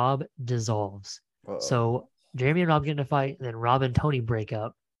Tony and Rob dissolves. So Jeremy and Rob get in a fight, and then Rob and Tony break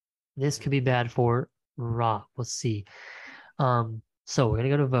up. This could be bad for Rob. We'll see. So we're gonna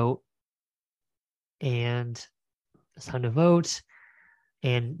go to vote. And it's time to vote,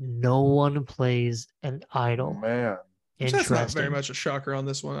 and no one plays an idol. Man, that's not very much a shocker on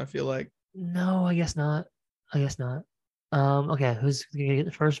this one. I feel like. No, I guess not. Okay, who's gonna get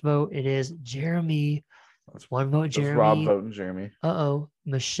the first vote? It is Jeremy. That's 1 vote, Jeremy. Rob voting Jeremy.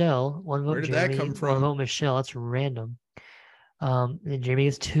 Michelle. 1 vote. Where did Jeremy, that come from? 1 vote, Michelle. That's random. Then Jeremy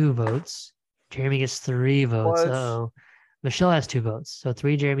gets 2 votes. Jeremy gets 3 votes. What? Michelle has 2 votes. So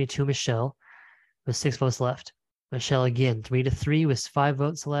 3 Jeremy, 2 Michelle. With 6 votes left. Michelle again, 3-3 with 5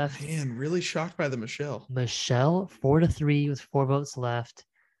 votes left. Man, really shocked by the Michelle. Michelle, 4-3 with 4 votes left.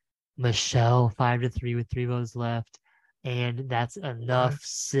 Michelle, 5-3 with 3 votes left. And that's enough.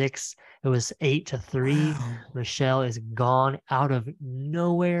 6. It was 8-3. Wow. Michelle is gone out of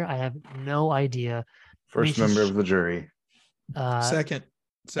nowhere. I have no idea. First member of the jury. Second.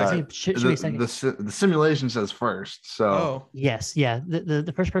 The simulation says first. So yes, yeah.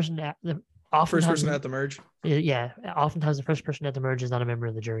 The first person first person at the merge. Yeah, oftentimes the first person at the merge is not a member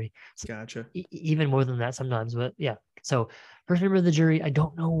of the jury. So gotcha. Even more than that sometimes, but yeah. So first member of the jury. I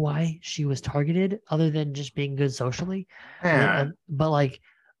don't know why she was targeted, other than just being good socially. But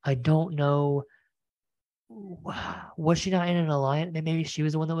I don't know. Was she not in an alliance? Maybe she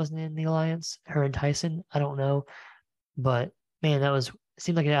was the one that wasn't in the alliance. Her and Tyson. I don't know. But man, it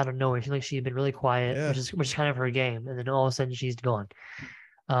seemed like it out of nowhere. It seemed like she had been really quiet, which is kind of her game, and then all of a sudden she's gone.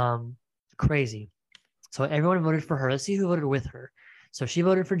 Crazy. So everyone voted for her. Let's see who voted with her. So she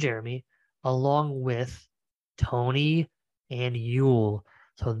voted for Jeremy, along with Tony and Yul.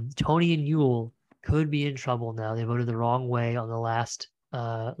 So Tony and Yul could be in trouble now. They voted the wrong way on the last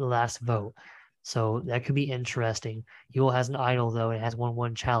vote. So that could be interesting. Yul has an idol though, and it has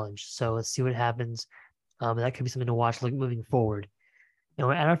 1-1 challenge. So let's see what happens. That could be something to watch moving forward. And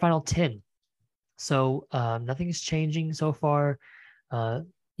we're at our final 10. So nothing is changing so far.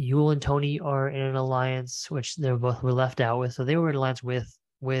 Yul and Tony are in an alliance, which they both were left out with. So they were in an alliance with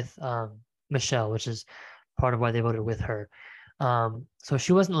Michelle, which is part of why they voted with her. So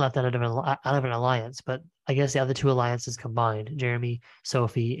she wasn't left out of an alliance, but I guess the other two alliances combined, Jeremy,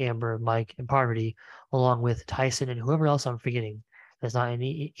 Sophie, Amber, Mike, and Parvati, along with Tyson and whoever else I'm forgetting. There's not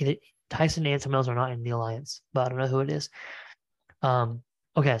any, either Tyson and someone else are not in the alliance, but I don't know who it is.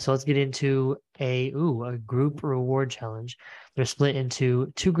 Okay, so let's get into a group reward challenge. They're split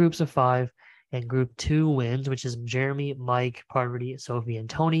into 2 groups of 5, and group 2 wins, which is Jeremy, Mike, Parvati, Sophie, and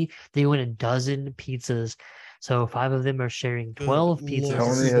Tony. They win a dozen pizzas. So 5 of them are sharing 12 pizzas.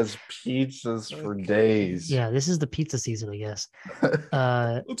 Tony has pizzas for days. Yeah, this is the pizza season, I guess.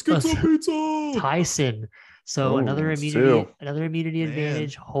 Let's get some pizza. Tyson. So another immunity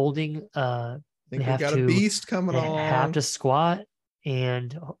advantage holding I think we got a beast coming on. Have to squat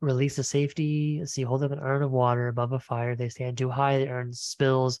and release a safety. Let's see, hold up an urn of water above a fire. If they stand too high, the urn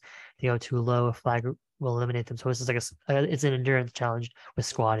spills. If they go too low, a flag will eliminate them. So this is like it's an endurance challenge with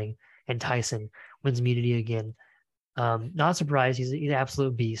squatting. And Tyson wins immunity again. Not surprised. He's an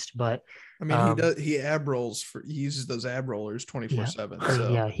absolute beast. But I mean, he ab rolls he uses those ab rollers 24/7.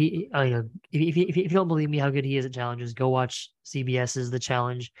 So yeah, if you don't believe me how good he is at challenges, go watch CBS's The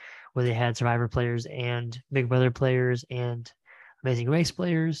Challenge, where they had Survivor players and Big Brother players and Amazing Race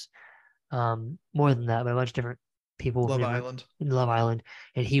players. More than that, but a bunch of different people. Love Island.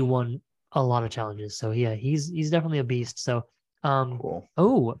 And he won a lot of challenges. So yeah, he's definitely a beast. So cool.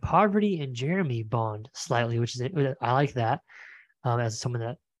 Oh, Parvati and Jeremy bond slightly, which is I like that. As someone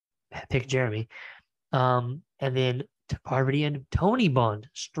that picked Jeremy. And then Parvati and Tony bond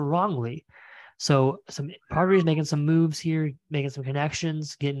strongly. So Parvati's making some moves here, making some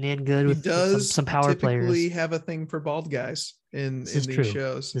connections, getting in good with some power players. He does have a thing for bald guys in these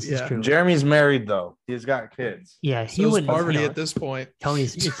shows. This is true. Jeremy's married though. He's got kids. Yeah, he was Parvati at this point. Tony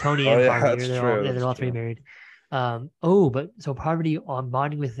and Parvati. They're all 3 married. But so Parvati on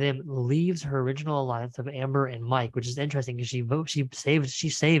bonding with them leaves her original alliance of Amber and Mike, which is interesting because she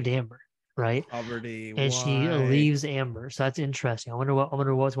saved Amber, right? Parvati, and she leaves Amber, so that's interesting. I wonder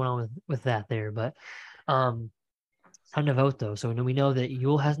what's going on with that there. But time to vote though. So we know that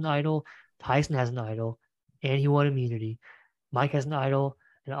Yul has an idol, Tyson has an idol, and he won immunity. Mike has an idol,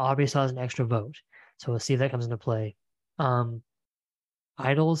 and Aubrey still has an extra vote. So we'll see if that comes into play.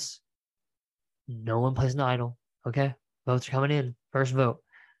 Idols. No one plays an idol. Okay, votes are coming in. First vote.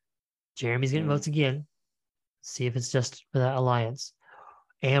 Jeremy's getting votes again. See if it's just for that alliance.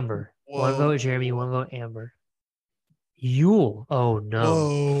 Amber. Whoa. 1 vote Jeremy, 1 vote Amber. Yul. Oh no.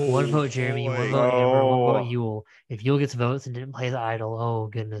 Whoa. 1 vote Jeremy, 1 vote Amber, 1 vote Yul. If Yul gets votes and didn't play the idol, oh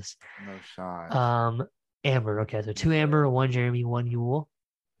goodness. No shot. Amber. Okay, so 2 Amber, 1 Jeremy, 1 Yul.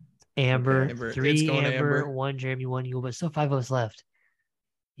 Amber. 3 Amber, 1 Jeremy, 1 Yul, but still 5 votes left.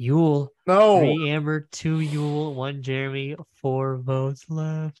 Yul. No. 3 Amber, 2 Yul, 1 Jeremy, 4 votes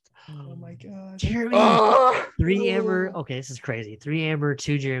left. Oh my gosh. Jeremy. 3 Amber. Okay, this is crazy. 3 Amber,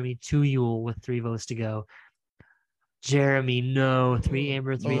 2 Jeremy, 2 Yul with 3 votes to go. Jeremy, no. 3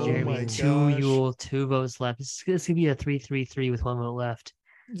 Amber, 3 Jeremy, 2 Yul, 2 votes left. This could be a 3-3-3 with 1 vote left.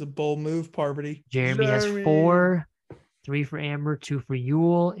 It's a bold move, Parvati. Jeremy has 4. 3 for Amber, 2 for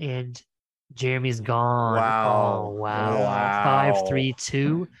Yul, and Jeremy's gone. Wow. Oh, wow.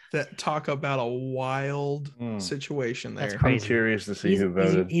 5-3-2. That talk about a wild situation there. That's crazy. I'm curious to see who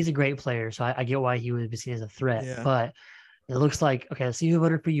voted. He's a great player, so I get why he would be seen as a threat. Yeah. But it looks like, okay, let's see who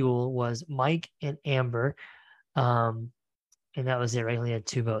voted for Yul was Mike and Amber. And that was it, right? He only had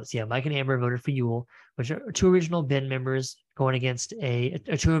 2 votes. Yeah, Mike and Amber voted for Yul, which are 2 original Ben members going against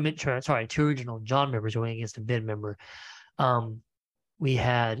two original John members going against a Ben member. We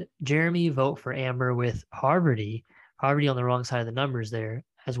had Jeremy vote for Amber with Parvati on the wrong side of the numbers there,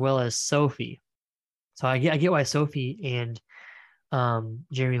 as well as Sophie. So I get why Sophie and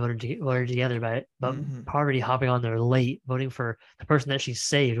Jeremy voted together, but Parvati hopping on there late, voting for the person that she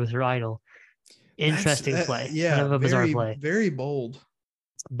saved with her idol. Interesting play. Yeah, kind of a bizarre play. Very bold.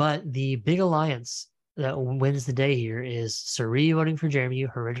 But the big alliance that wins the day here is Cirie voting for Jeremy,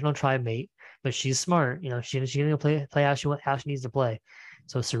 her original tribe mate. But she's smart, she's gonna play how she needs to play.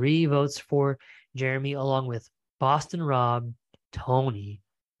 So Cirie votes for Jeremy along with Boston Rob, Tony,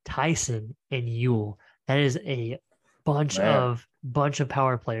 Tyson, and Yul. That is a bunch of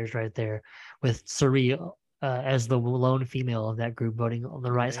power players right there, with Cirie as the lone female of that group voting on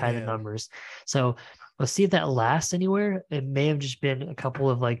the right side of the numbers. So let's see if that lasts anywhere. It may have just been a couple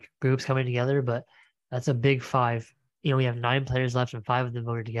of groups coming together, but that's a big 5. We have 9 players left and 5 of them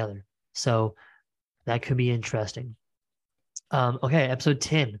voted together. So that could be interesting. Okay, episode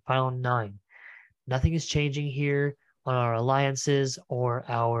 10, final 9. Nothing is changing here on our alliances or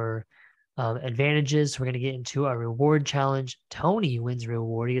our advantages. We're going to get into a reward challenge. Tony wins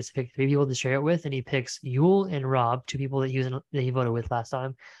reward. He gets to pick 3 people to share it with, and he picks Yul and Rob, 2 people that he voted with last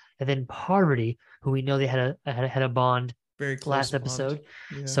time, and then Parvati, who we know they had a bond very close last bond. episode.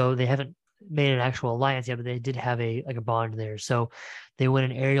 Yeah. So they haven't made an actual alliance yet, but they did have a bond there. So they win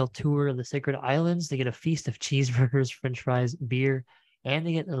an aerial tour of the Sacred Islands. They get a feast of cheeseburgers, French fries, beer, and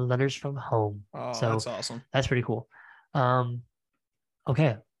they get letters from home. Oh, so that's awesome. That's pretty cool.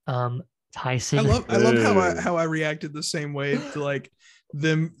 Okay. Tyson. I love how I reacted the same way to like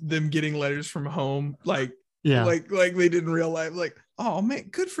them getting letters from home. Like, yeah, like they did in real life. Like, oh man,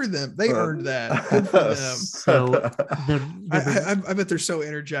 good for them. They earned that. Good for them. So I bet they're so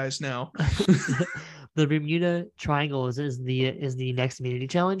energized now. The Bermuda Triangle is the next immunity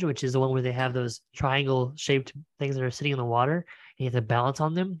challenge, which is the one where they have those triangle shaped things that are sitting in the water, and you have to balance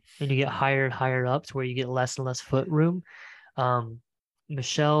on them, and you get higher and higher up to where you get less and less foot room.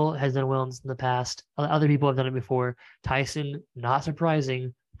 Michelle has done well in the past. Other people have done it before. Tyson, not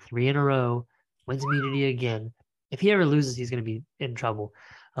surprising, 3 in a row, wins immunity again. If he ever loses, he's going to be in trouble,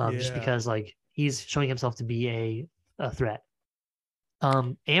 just because like he's showing himself to be a threat.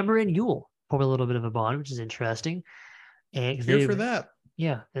 Amber and Yul form a little bit of a bond, which is interesting. And here for that.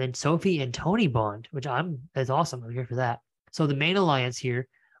 Yeah, and then Sophie and Tony bond, which that's awesome. I'm here for that. So the main alliance here.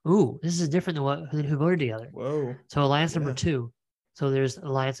 Ooh, this is different than who voted together. Whoa. So alliance number 2. So there's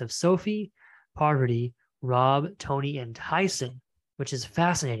alliance of Sophie, Parvati, Rob, Tony, and Tyson, which is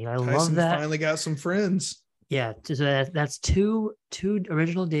fascinating. I love that. Finally got some friends. Yeah, so that's two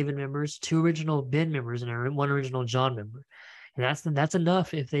original David members, 2 original Ben members, and 1 original John member, and that's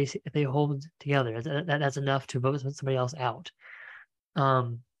enough if they hold together. That's enough to vote somebody else out.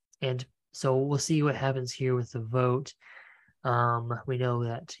 And so we'll see what happens here with the vote. We know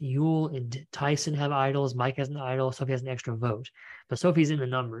that Yul and Tyson have idols. Mike has an idol. Sophie has an extra vote, but Sophie's in the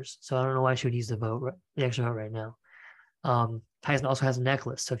numbers, so I don't know why she would use the extra vote right now. Tyson also has a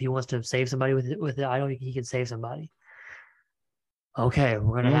necklace, so if he wants to save somebody with the idol, he can save somebody. Okay,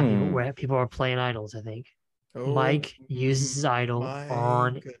 we're gonna have people are playing idols. I think Mike uses his idol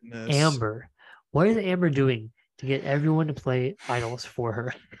on Amber. What is Amber doing to get everyone to play idols for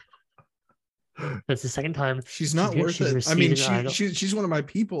her? That's the second time she's not worth it. I mean, she's one of my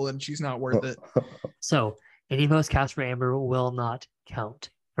people, and she's not worth it. So any votes cast for Amber will not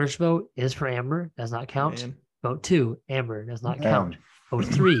count. First vote is for Amber, does not count. Man. Vote 2, Amber, does not count. Vote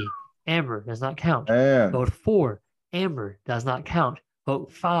 3, Amber, does not count. Vote 4, Amber, does not count.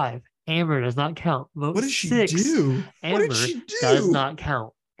 Vote 5, Amber, does not count. Vote 6, Amber, does not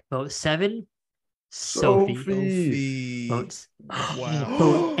count. Vote 7, Sophie. Votes. Wow.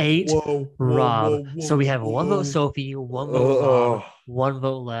 Vote 8, Rob. So we have 1 vote Sophie, 1 vote Rob, 1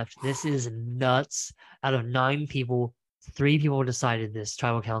 vote left. This is nuts. Out of 9 people, 3 people decided this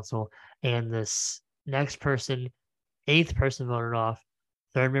tribal council, and this next person, 8th person voted off,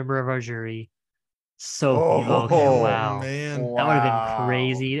 3rd member of our jury, Sophie. Wow. Man. That would have been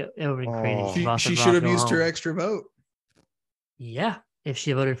crazy. It would have been crazy. She should have used her extra vote. Yeah. If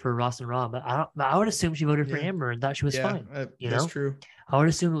she voted for Ross and Rob, but I would assume she voted for Amber and thought she was fine. That's true. I would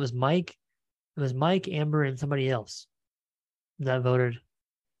assume it was Mike, Amber, and somebody else that voted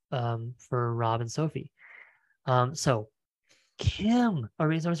for Rob and Sophie. So Kim,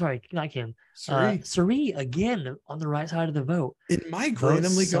 I'm sorry, not Kim. Suri again on the right side of the vote. And Mike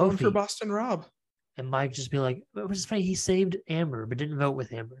randomly going for Boston Rob. And Mike just be like, which is funny, he saved Amber but didn't vote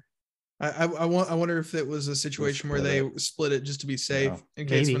with Amber. I wonder if it was a situation where they split it just to be safe in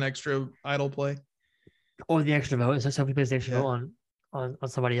case of an extra idol play. Or the extra vote. So somebody plays the extra vote on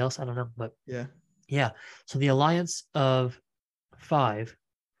somebody else. I don't know. But yeah. So the alliance of 5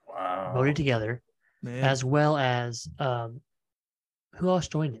 voted together, as well as who else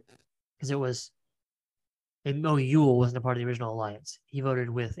joined it? Because it was Yul wasn't a part of the original alliance. He voted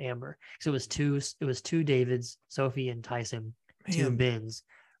with Amber. So it was 2 Davids, Sophie and Tyson, 2 Bens,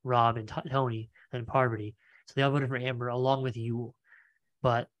 Rob and Tony, and Parvati. So they all voted for Amber along with Yul.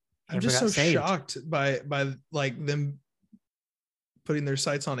 But Amber I'm just so saved. Shocked by like them putting their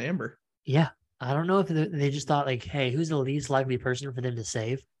sights on Amber. Yeah. I don't know if they just thought like, hey, who's the least likely person for them to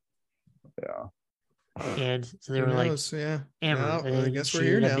save? Yeah. And so they were like, Amber. I guess we're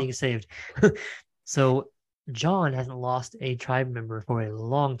here now. Being saved. So John hasn't lost a tribe member for a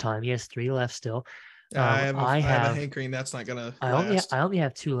long time. He has 3 left still. I have a hankering that's not gonna last. I only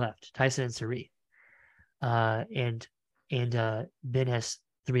have 2 left, Tyson and Suri. And Ben has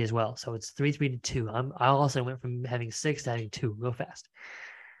 3 as well. So it's 3-3 to 2. I also went from having 6 to having 2 real fast.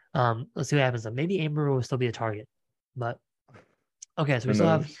 Let's see what happens. Maybe Amber will still be a target. But okay, so we still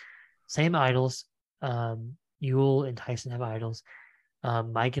have same idols. Yul and Tyson have idols.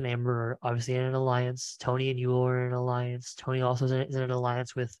 Mike and Amber are obviously in an alliance. Tony and Yul are in an alliance. Tony also is in an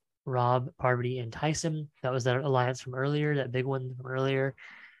alliance with Rob, Parvati, and Tyson. That was that alliance from earlier, that big one from earlier.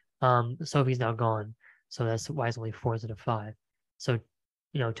 Sophie's now gone, so that's why it's only 4 instead of 5. So,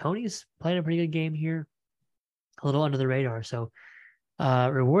 Tony's playing a pretty good game here, a little under the radar. So,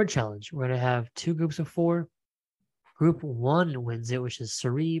 reward challenge. We're gonna have 2 groups of 4. Group 1 wins it, which is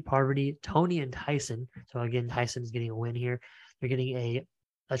Sari, Parvati, Tony, and Tyson. So again, Tyson's getting a win here. They're getting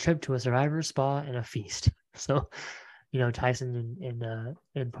a trip to a Survivor spa and a feast. So, Tyson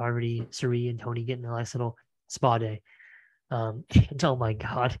and Parvati, Sari, and Tony getting a nice little spa day. And oh my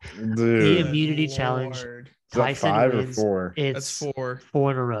God, Dude. the immunity challenge. Tyson 5 wins. or 4? It's 4.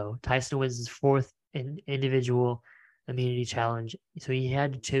 4 in a row. Tyson wins his 4th individual immunity challenge. So he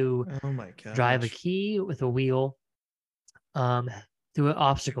had to drive a key with a wheel, through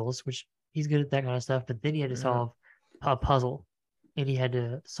obstacles, which he's good at that kind of stuff. But then he had to solve a puzzle, and he had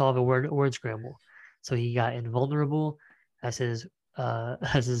to solve a word scramble. So he got invulnerable as his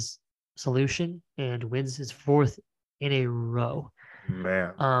solution and wins his 4th in a row.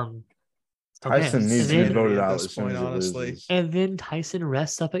 Man. Tyson needs to be voted out as soon as honestly. And then Tyson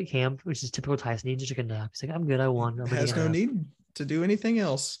rests up at camp, which is typical Tyson. He just took a nap. He's like, I'm good. I won. Has no need to do anything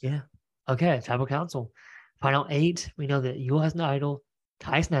else. Yeah. Okay. Tribal Council. Final 8. We know that Yul has an idol,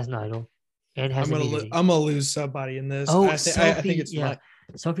 Tyson has an idol, and has immunity. I'm gonna lose somebody in this. Oh, I think it's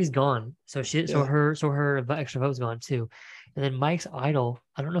Sophie's gone. So her extra vote's gone too. And then Mike's idol.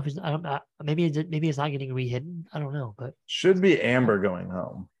 I don't know if maybe it's not getting rehidden. I don't know, but should be Amber going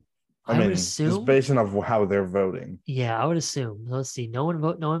home. I mean, would assume, just based on how they're voting. Yeah, I would assume. Let's see. No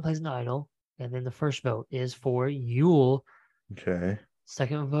one plays an idol, and then the first vote is for Yul. Okay.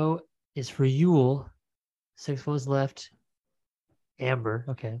 Second vote is for Yul. 6 votes left. Amber.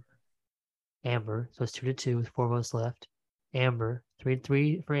 Okay. Amber. So it's 2-2 with 4 votes left. Amber.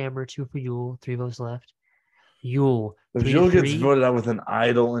 3 for Amber, 2 for Yul, 3 votes left. Yul. If Yul gets voted out with an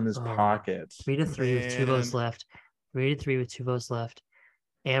idol in his pocket. 3-3 with 2 votes left. 3-3 with 2 votes left.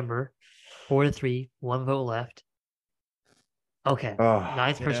 Amber. 4-3, 1 vote left. Okay.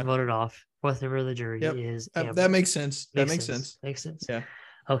 9th person voted off. 4th member of the jury is Amber. That makes sense. Makes sense. Yeah.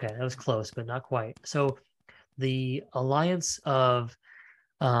 Okay, that was close, but not quite. So the alliance of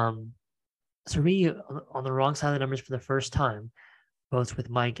Sari on the wrong side of the numbers for the first time votes with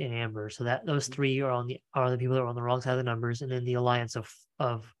Mike and Amber. So that those 3 are the people that are on the wrong side of the numbers, and then the alliance of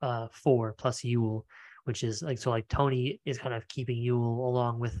 4 plus Yul, which is like Tony is kind of keeping Yul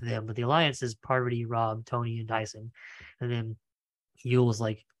along with them, but the alliance is Parvati, Rob, Tony, and Tyson, and then Yul is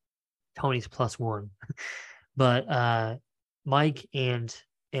like Tony's +1. But Mike and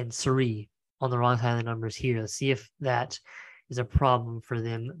Sari on the wrong side of the numbers here. Let's see if that is a problem for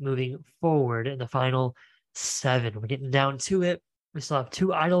them moving forward in the final 7. We're getting down to it. We still have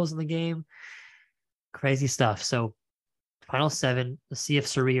 2 idols in the game. Crazy stuff. So final 7. Let's see if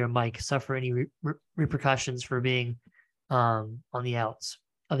Sari or Mike suffer any repercussions for being on the outs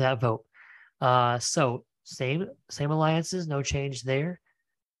of that vote. So same alliances, no change there,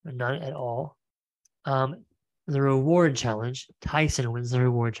 none at all. The reward challenge. Tyson wins the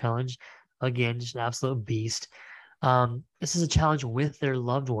reward challenge. Again, just an absolute beast. This is a challenge with their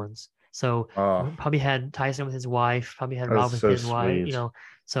loved ones. So probably had Tyson with his wife, probably had Rob with his wife,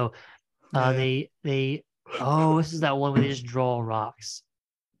 So this is that one where they just draw rocks.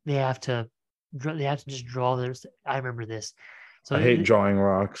 They have to just draw theirs. I remember this. So I hate drawing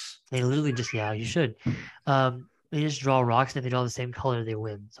rocks. They literally just, you should. They just draw rocks, and if they draw the same color, they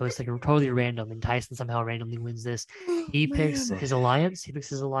win. So it's like totally random, and Tyson somehow randomly wins this. He picks his alliance. He picks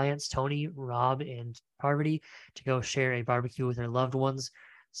his alliance, Tony, Rob, and Parvati, to go share a barbecue with their loved ones.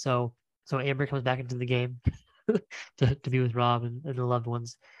 So Amber comes back into the game to be with Rob and the loved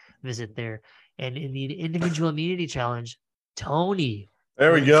ones visit there. And in the individual immunity challenge, Tony.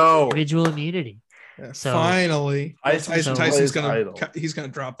 There we go. Individual immunity. Yeah, so finally, Tyson's gonna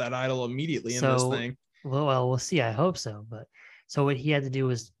drop that idol immediately in this thing. Well, we'll see. I hope so. But so what he had to do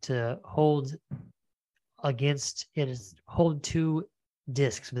was to hold 2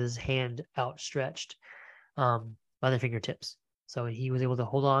 discs with his hand outstretched by the fingertips. So he was able to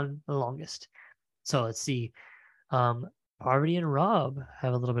hold on the longest. So let's see. Parvati and Rob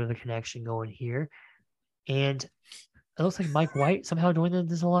have a little bit of a connection going here. And it looks like Mike White somehow joined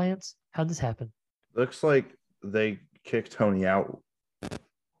this alliance. How'd this happen? Looks like they kicked Tony out.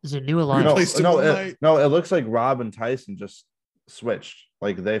 There's a new alliance. No, it looks like Rob and Tyson just switched.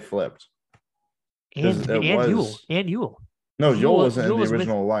 Like they flipped. And Yul. No, Yul wasn't in the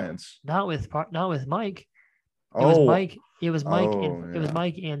original alliance. Not with Mike. It was Mike. It was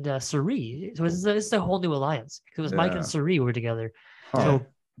Mike and Sari. So it's a whole new alliance. It was Mike and Sari were together. Huh.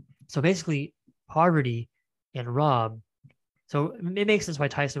 So basically, Parvati and Rob. So it makes sense why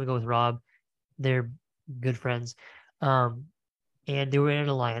Tyson would go with Rob. They're good friends. and they were in an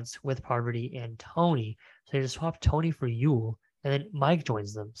alliance with Parvati and Tony. So they just swapped Tony for Yul, and then Mike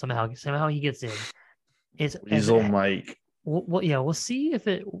joins them somehow. Somehow he gets in. Weasel Mike. We'll see if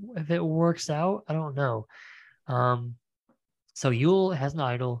it works out. I don't know. So Yul has an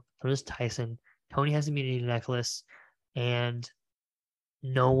idol. So does Tyson. Tony has a immunity necklace, and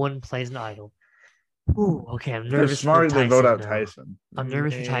no one plays an idol. Ooh, okay. I'm nervous. They're smart to vote out now. Tyson. I'm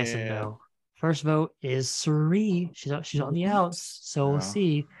nervous for Tyson now. First vote is Cirie. She's on the outs, so we'll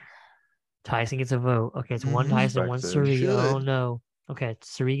see. Tyson gets a vote. Okay, it's one Tyson, one Cirie. Oh no. Okay,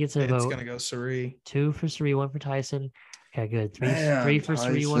 Cirie gets a vote. It's gonna go Cirie. 2 for Cirie, 1 for Tyson. Okay, good. Three for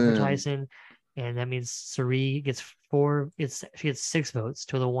Cirie, 1 for Tyson. And that means Cirie gets 4. She gets 6 votes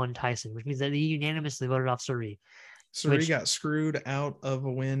to the 1 Tyson, which means that they unanimously voted off Cirie. Cirie got screwed out of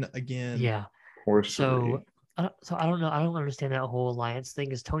a win again. Yeah. Poor Cirie. So I don't know. I don't understand that whole alliance thing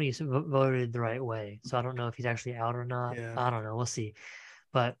because Tony voted the right way. So I don't know if he's actually out or not. Yeah. I don't know. We'll see.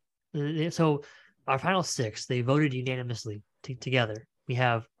 But so our final 6, they voted unanimously together. We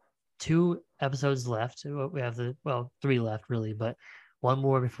have 2 episodes left. We have 3 left really, but 1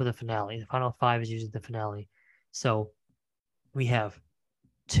 more before the finale. The final 5 is usually the finale. So we have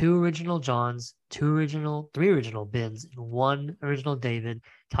 2 original Johns, 3 original Bens, and 1 original David.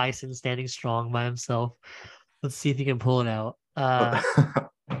 Tyson standing strong by himself. Let's see if he can pull it out.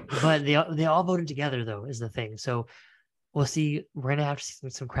 But they all voted together though, is the thing. So we'll see. We're gonna have to see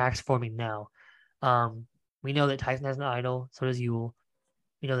some cracks forming now. We know that Tyson has an idol, so does Yul.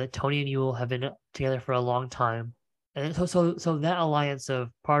 We know that Tony and Yul have been together for a long time. And so that alliance of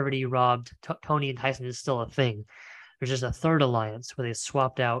Parvati, Rob, Tony, and Tyson is still a thing. There's just a 3rd alliance where they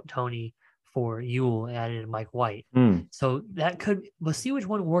swapped out Tony for Yul and added in Mike White. So that we'll see which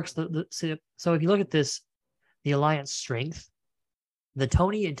one works. So if you look at this, the alliance strength, the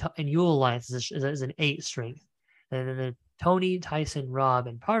Tony and Yul alliance is an 8 strength. And then the Tony, Tyson, Rob,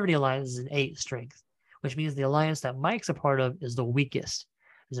 and Parvati alliance is an 8 strength, which means the alliance that Mike's a part of is the weakest.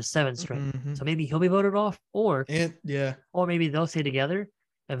 Is a 7 strength. Mm-hmm. So maybe he'll be voted off, or maybe they'll stay together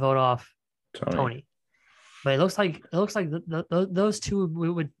and vote off Tony. But it looks like those 2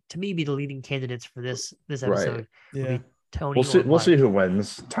 would to me be the leading candidates for this episode. Right. Yeah. Tony. We'll see who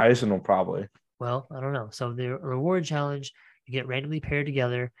wins. Tyson will probably. Well, I don't know. So the reward challenge, you get randomly paired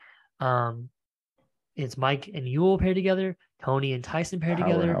together. It's Mike and Yul paired together, Tony and Tyson paired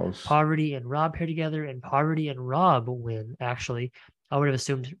together, Parvati and Rob paired together, and Parvati and Rob win. Actually, I would have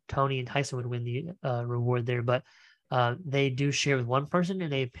assumed Tony and Tyson would win the reward there, but they do share with 1 person,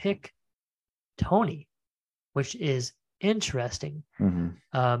 and they pick Tony, which is interesting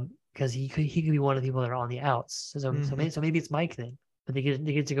because he could be one of the people that are on the outs. So maybe it's Mike then, but they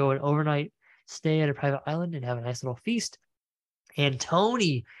get to go an overnight stay at a private island and have a nice little feast. And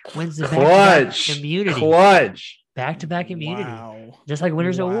Tony wins the back-to-back immunity. Back-to-back immunity. Wow. Just like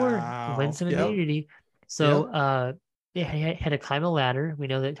Winners at War, wins some immunity. So he had to climb a ladder. We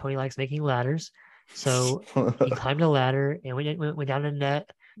know that Tony likes making ladders. So he climbed a ladder and went down a net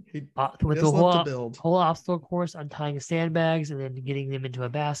with the whole obstacle course, untying sandbags and then getting them into a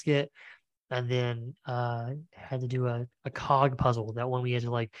basket. And then had to do a cog puzzle. That one we had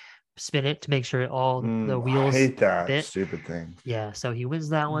to spin it to make sure all the wheels I hate that fit. Stupid thing. Yeah, so he wins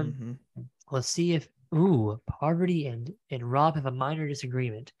that one. Let's see if Parvati and Rob have a minor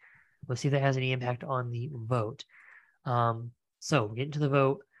disagreement. Let's see if that has any impact on the vote. So getting to the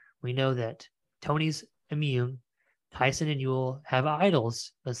vote, we know that Tony's immune. Tyson and Yul have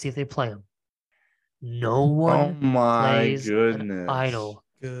idols. Let's see if they play them. No one plays an idol.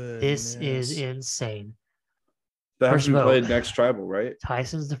 This is insane. That has to be played next tribal, right?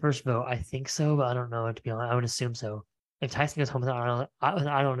 Tyson's the first vote. I think so, but I don't know. To be honest, I would assume so. If Tyson goes home with an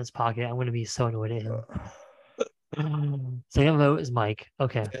idol in his pocket, I'm going to be so annoyed at him. Second vote is Mike.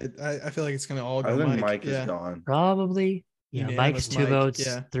 Okay. I feel like it's going to all go I think Mike is gone. Probably. Yeah, Mike's 2 votes.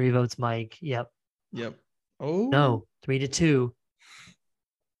 3 votes Mike. Yep. Oh. No, 3-2.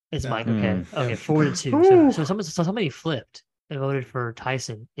 It's Mike. Okay. Okay, 4-2. So somebody flipped and voted for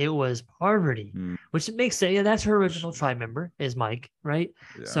Tyson. It was Parvati, which makes sense. Yeah, that's her original tribe member is Mike, right?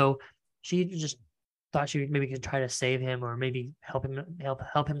 Yeah. So she just thought she maybe could try to save him or maybe help him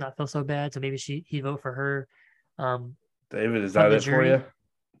not feel so bad. So maybe he'd vote for her. David, is that it for you?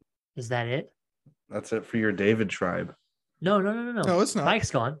 Is that it? That's it for your David tribe. No. No, it's not.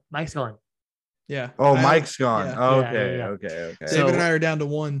 Mike's gone. Yeah. Oh, Mike's gone. Yeah. Okay. David and I are down to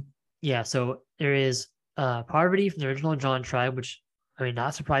 1. Yeah. So there is Parvati from the original John tribe, which I mean,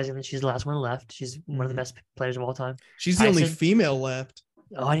 not surprising that she's the last one left. She's one of the best players of all time. She's the only female left.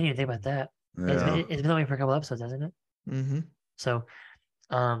 Oh, I didn't even think about that. Yeah. It's been that way for a couple episodes, hasn't it? Mm-hmm. So,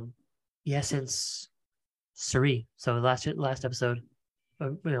 since Suri. So last episode,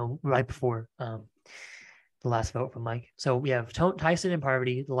 right before the last vote from Mike. So we have Tyson and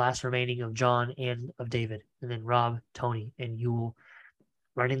Parvati, the last remaining of John and of David, and then Rob, Tony, and Yul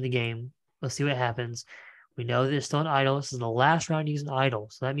running the game. Let's see what happens. We know there's still an idol. This is the last round using idol.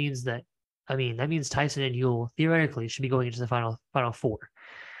 So that means Tyson and Yul theoretically should be going into the final four.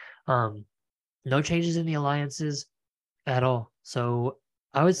 No changes in the alliances at all. So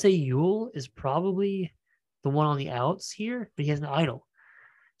I would say Yul is probably the one on the outs here, but he has an idol.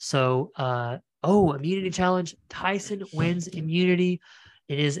 So, immunity challenge. Tyson wins immunity.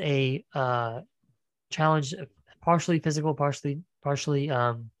 It is a challenge, partially physical, partially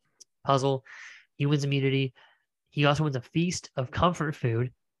puzzle. He wins immunity. He also wins a feast of comfort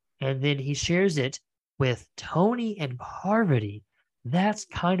food, and then he shares it with Tony and Parvati. That's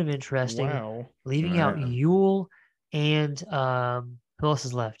kind of interesting. Wow. Leaving out Yul and who else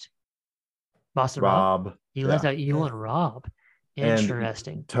is left? Boston Rob. He left out Yul and Rob.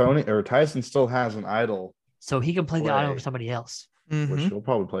 Interesting. And Tyson still has an idol, so he can play the idol for somebody else. Which he'll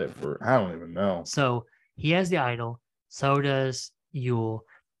probably play it for. I don't even know. So he has the idol. So does Yul.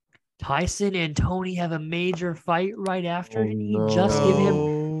 Tyson and Tony have a major fight right after, and he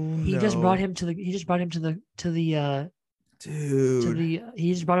just brought him to the he just brought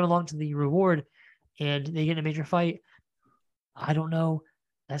him along to the reward, and they get in a major fight. I don't know.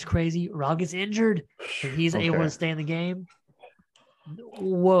 That's crazy. Rob gets injured, and he's able to stay in the game.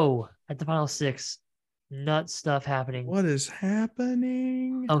 Whoa! At the final 6, nuts stuff happening. What is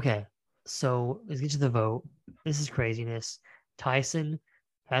happening? Okay, so let's get to the vote. This is craziness. Tyson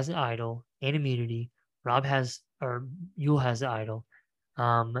has an idol and immunity. Yul has the idol.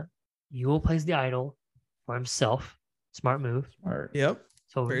 Yul plays the idol for himself. Smart move. Smart. Yep.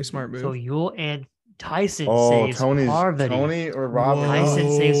 So very smart move. So Yul and Tyson saves Parvati. Tony or Rob?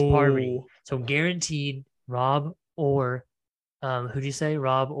 Tyson saves Parvati. So guaranteed Rob or who'd you say?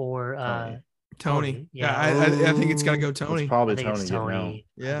 Rob or Tony. Yeah, I think it's gotta go Tony. It's probably Tony.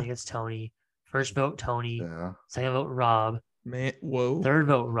 Yeah. I think it's Tony. First vote Tony. Yeah. Second vote Rob. Man, whoa. Third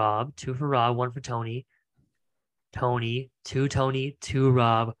vote Rob. 2 for Rob, 1 for Tony. Tony, 2 Tony, 2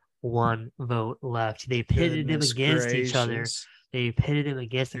 Rob, 1 vote left. They pitted him against each other. It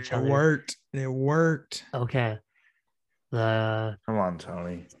worked. Okay. The Come on,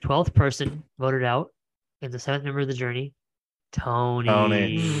 Tony. 12th person voted out in the 7th member of the journey.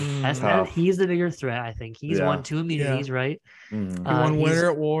 Tony. He's the bigger threat, I think. He's won 2 immunities, right? Mm-hmm. He won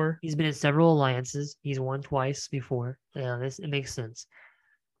Winter at War. He's been in several alliances. He's won twice before. Yeah, it makes sense.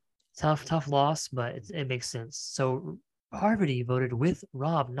 Tough loss, but it makes sense. So Parvati voted with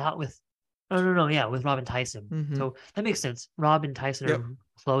Rob, not with with Rob and Tyson. Mm-hmm. So that makes sense. Rob and Tyson are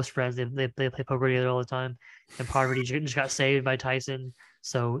close friends. They play poker together all the time. And Parvati just got saved by Tyson,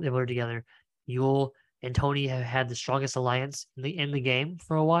 so they voted together. Yul and Tony have had the strongest alliance in the game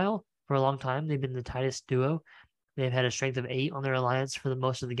for a long time. They've been the tightest duo. They've had a strength of 8 on their alliance for the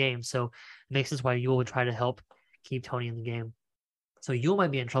most of the game. So it makes sense why Yul would try to help keep Tony in the game. So Yul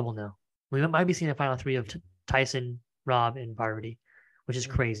might be in trouble now. We might be seeing a final 3 of Tyson, Rob, and Parvati, which is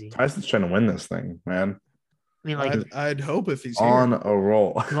crazy. Tyson's trying to win this thing, man. I mean, I'd hope if he's on here. A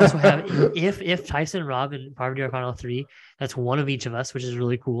roll. You also have if Tyson, Rob, and Parvati are final 3, that's 1 of each of us, which is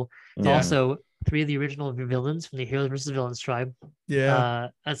really cool. It's also 3 of the original villains from the Heroes versus Villains tribe. Yeah,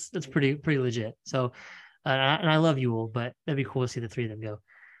 that's pretty legit. So, and I love Yul, but that'd be cool to see the 3 of them go.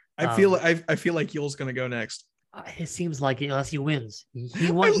 I feel like Yul's gonna go next. It seems like it, unless he wins.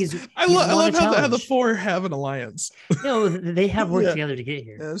 He won. I love how the 4 have an alliance. They have worked together to get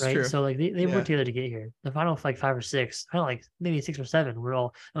here, that's right? True. So like they worked together to get here. The final 5 or 6, I don't like maybe 6 or 7. It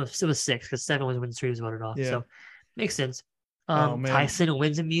was 6 because 7 was when 3 was voted off. So makes sense. Tyson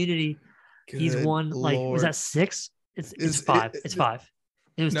wins immunity. He's won was that 6? It's 5. It's 5.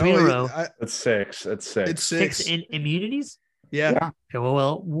 It was 3 in a row. It's 6. It's 6. 6 in immunities. Yeah. Okay.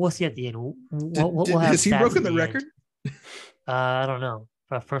 Well, we'll see at the end. We'll have has he broken the record? I don't know.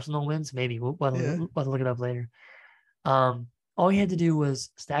 For personal wins, maybe. We'll have to look it up later. All he had to do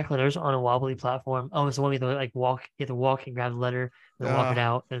was stack letters on a wobbly platform. Oh, it's the one you have to walk. You have to walk and grab the letter and then walk it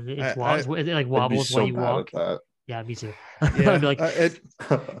out, and it wobbles while you walk. Yeah, me too. Yeah. I'd be like,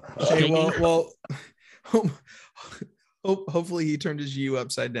 hopefully he turned his U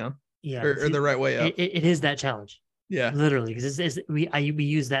upside down. Yeah, or the right way up. It is that challenge. Yeah, literally, because we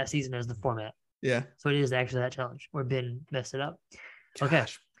use that season as the format. Yeah, so it is actually that challenge where Ben messed it up. Gosh, okay,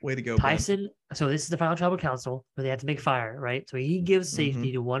 way to go, Tyson. Ben. So this is the final tribal council where they have to make fire, right? So he gives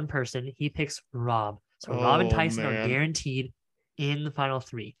safety to one person. He picks Rob. So Rob and Tyson are guaranteed in the final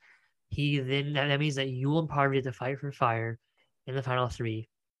 3. That means that Yul and Parvati have to fight for fire in the final 3.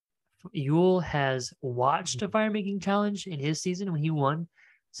 Yul has watched a fire making challenge in his season when he won.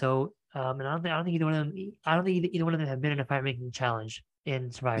 So, and I don't think either one of them. I don't think either one of them have been in a fire making challenge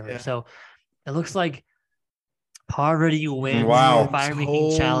in Survivor. Yeah. So, it looks like Parvati wins Wow. the fire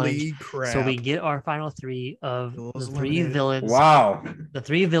making challenge. Crap. So we get our final 3 of Those the 3 eliminated. villains. Wow. The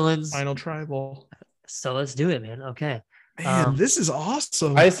 3 villains. Final tribal. So let's do it, man. Okay. Man, this is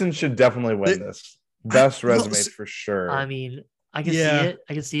awesome. Tyson should definitely win this. Best resume for sure. I mean, I can see it.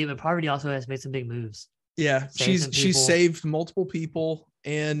 I can see it, but Parvati also has made some big moves. Yeah, she's saved multiple people,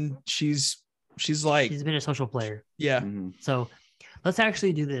 and she's like she's been a social player. Yeah. Mm-hmm. So let's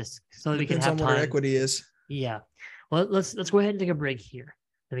actually do this so that we can have time. What her equity is. Yeah. Well, let's go ahead and take a break here.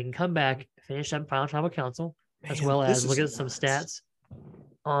 Then we can come back, finish up Final Tribal Council, as well as look at some stats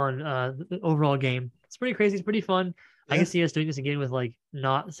on the overall game. It's pretty crazy. It's pretty fun. Yeah. I can see us doing this again with like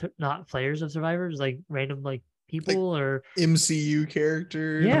not players of Survivors, like random like people like or MCU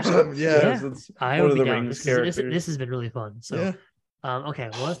characters. Yeah. Yeah. I would be down. This has been really fun. So. Yeah. Okay,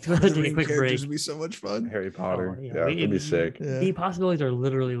 well, let's go take a quick break. Would be so much fun. Harry Potter. It'd be sick. Yeah. The possibilities are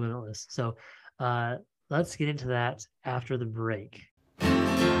literally limitless. So, let's get into that after the break.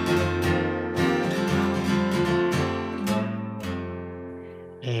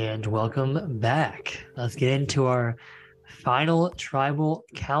 And welcome back. Let's get into our final tribal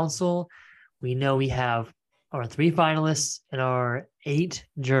council. We know we have our 3 finalists and our 8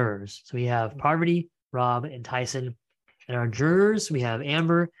 jurors. So we have Parvati, Rob, and Tyson. And our jurors, we have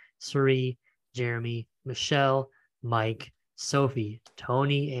Amber, Cirie, Jeremy, Michelle, Mike, Sophie,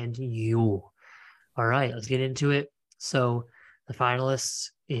 Tony, and Yul. All right, let's get into it. So the finalists,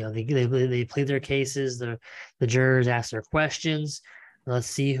 they plead their cases. The jurors ask their questions. Let's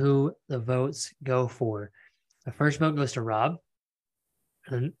see who the votes go for. The first vote goes to Rob,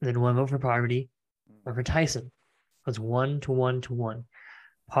 and then 1 vote for Parvati, or for Tyson. That's 1 to 1 to 1.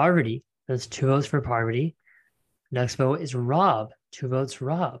 Parvati, that's 2 votes for Parvati. Next vote is Rob. 2 votes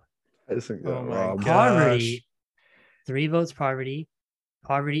Rob. Rob. Parvati. 3 votes Parvati.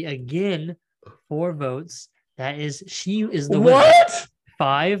 Parvati again. 4 votes. That is, she is the winner. What?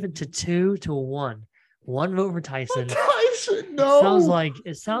 5 to 2 to 1. 1 vote for Tyson. Tyson, no.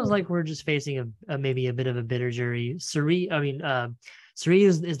 It sounds like we're just facing maybe a bit of a bitter jury. Cirie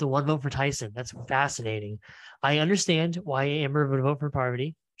is the 1 vote for Tyson. That's fascinating. I understand why Amber would vote for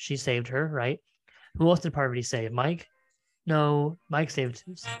Parvati. She saved her, right? Who else did Parvati save? Mike? No, Mike saved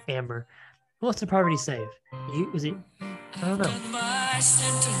Amber. Who else did Parvati save? Was it? I don't know.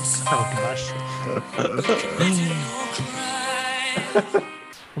 Oh gosh.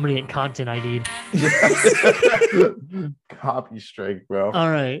 I'm gonna get content ID'd. Copy strike, bro. All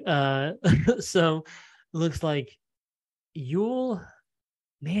right. So looks like Yul.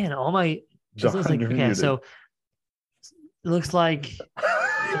 Man, all my. Okay, so it looks like.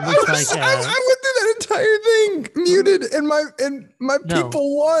 I went through that entire thing muted, and my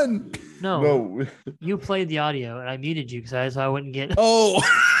people won. No, you played the audio, and I muted you because I wouldn't get. Oh.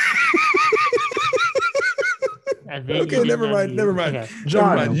 Okay, never mind. Okay.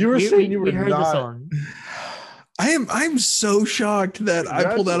 John, you were saying you were heard not. The song. I'm so shocked that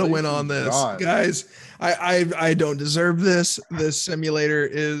I pulled out a win on this, guys. I don't deserve this. This simulator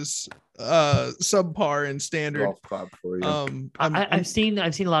is subpar and standard. I've seen a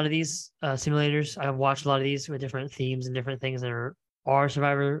lot of these simulators. I've watched a lot of these with different themes and different things that are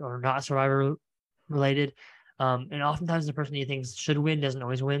Survivor or not Survivor related. And oftentimes the person you think should win doesn't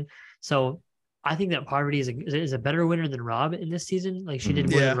always win. So I think that Parvati is a better winner than Rob in this season. Like she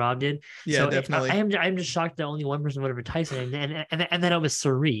did more than Rob did. Yeah, so definitely. I'm just shocked that only one person voted for Tyson, and then it was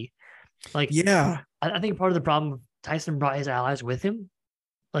Cirie. Like, yeah, I think part of the problem, Tyson brought his allies with him.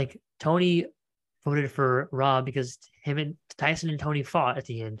 Like Tony voted for Rob because him and Tyson and Tony fought at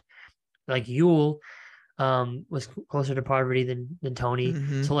the end. Like Yul was closer to Parvati than Tony.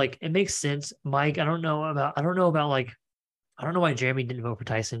 Mm-hmm. So like it makes sense. Mike, I don't know why Jeremy didn't vote for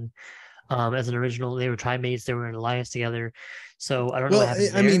Tyson. As an original, they were tri-mates, they were in an alliance together. So I don't know what happened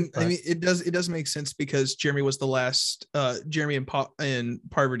there, I mean, it does make sense because Jeremy was the last. Jeremy and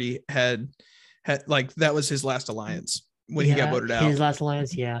Parvati had like that was his last alliance when he got voted out. His last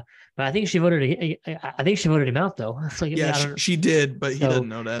alliance, yeah. But I think she voted. I think she voted him out though. Like, yeah, she did, but he doesn't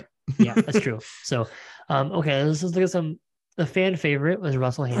know that. Yeah, that's true. So, okay, let's look at some. The fan favorite was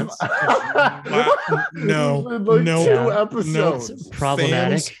Russell Hantz. No episodes.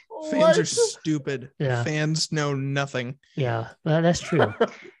 Problematic. Fans are stupid. Yeah. Fans know nothing. Yeah, that's true.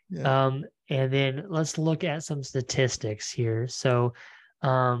 Yeah. And then let's look at some statistics here. So,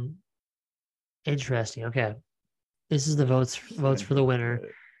 interesting. Okay, this is the votes for the winner.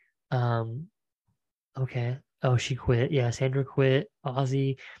 Okay. Oh, she quit. Yeah, Sandra quit.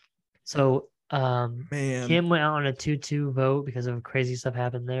 Ozzy. So Man, Kim went out on a 2-2 vote because of crazy stuff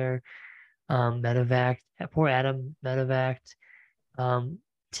happened there. Medevac, poor Adam Medevac.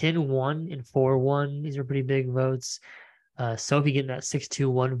 10-1 and 4-1. These are pretty big votes. Sophie getting that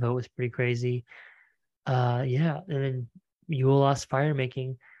 6-2-1 vote was pretty crazy. Yeah, and then Yule lost fire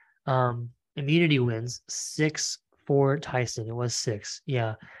making. Immunity wins 6 for Tyson. It was 6.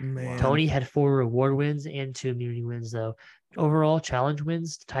 Yeah. man. Tony had 4 reward wins and 2 immunity wins though. Overall challenge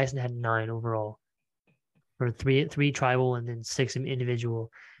wins, Tyson had 9 overall. For three tribal and then 6 individual.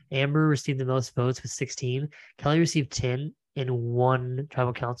 Amber received the most votes with 16. Kelly received 10 and 1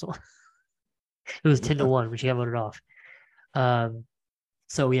 tribal council. It was 10-1 when she got voted off.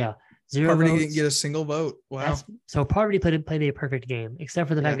 So yeah, 0 Parvati votes. didn't get a single vote. Wow. So Parvati played a perfect game, except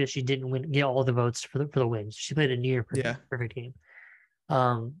for the fact that she didn't get all the votes for the wins. She played a near perfect game.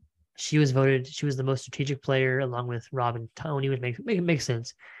 She was voted. She was the most strategic player, along with Rob and Tony, which makes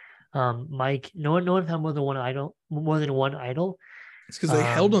sense. Mike, no one found more than one idol. It's because they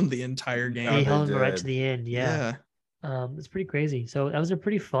held him the entire game. They held him right to the end. Yeah. Yeah. It's pretty crazy. So that was a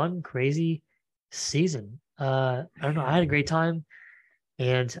pretty fun, crazy season. I don't know. I had a great time,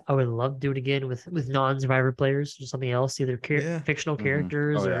 and I would love to do it again with non-Survivor players or something else, either fictional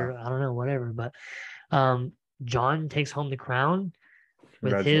characters or I don't know, whatever. But John takes home the crown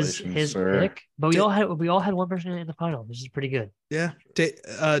with his pick. But we all had one person in the final, which is pretty good. Yeah.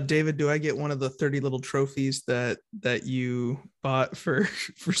 David, do I get one of the 30 little trophies that you bought for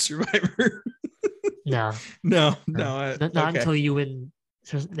Survivor? No. Not until you win.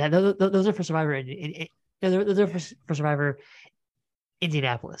 Those are for Survivor. Those are for Survivor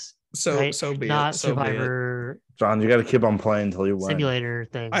Indianapolis. So right? So be not it. Survivor. John, you got to keep on playing until you win. Simulator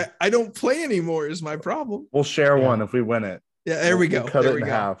thing. I don't play anymore. Is my problem. We'll share one if we win it. Yeah, there we go. Cut it in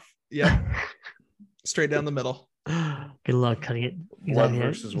half. Yeah, straight down the middle. Good luck cutting it. Blood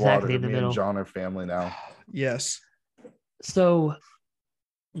versus water. In the middle. And John are family now. Yes. So,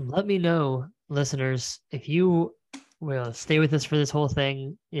 let me know, listeners, if you will stay with us for this whole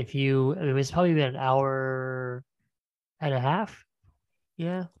thing. It's probably been an hour and a half.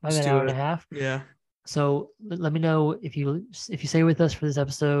 Yeah, maybe an hour and a half. Yeah. So let me know if you stay with us for this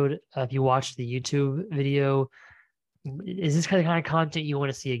episode. If you watch the YouTube video, is this kind of content you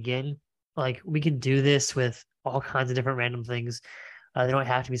want to see again? Like, we can do this with all kinds of different random things. They don't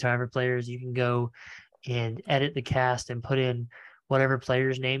have to be Survivor players. You can go and edit the cast and put in whatever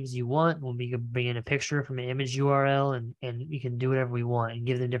players' names you want. We can bring in a picture from an image URL, and we can do whatever we want and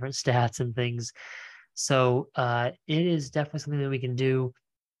give them different stats and things. So it is definitely something that we can do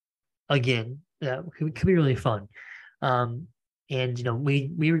again. That could be really fun. And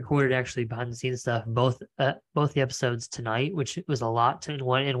we recorded actually behind the scenes stuff both the episodes tonight, which was a lot in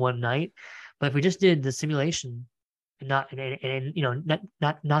one night. But if we just did the simulation, not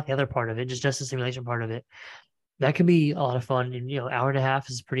the other part of it, just the simulation part of it, that could be a lot of fun. And hour and a half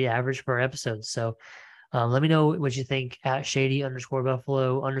is pretty average for our episodes. So let me know what you think at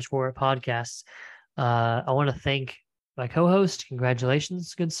shady_buffalo_podcasts. I want to thank my co-host.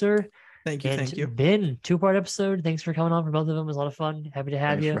 Congratulations, good sir. Thank you. Ben, 2-part episode. Thanks for coming on for both of them. It was a lot of fun. Happy to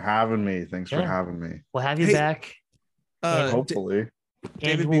have you. Thanks for having me. Thanks for having me. We'll have you back. Hopefully.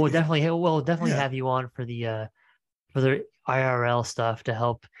 And we'll definitely have you on for the IRL stuff to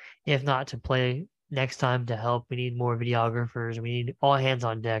help. If not to play next time, to help. We need more videographers. We need all hands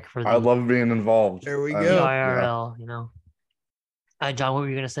on deck for I love being involved. There we go. The IRL, John, what were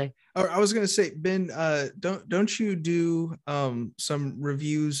you gonna say? I was gonna say, Ben, don't you do some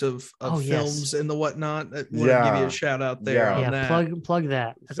reviews of films and the whatnot? I want to give you a shout out there. On that. Plug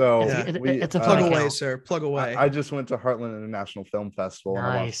that. So it's a plug away, account. sir. Plug away. I just went to Heartland International Film Festival and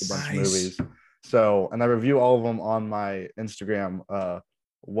I watched a bunch of movies. So, and I review all of them on my Instagram.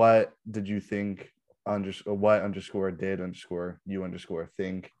 What did you think?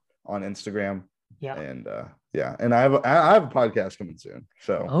 _did_you_think on Instagram. Yeah. And and I have a podcast coming soon.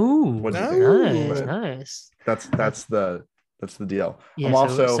 So nice. That's the deal. Yeah, I'm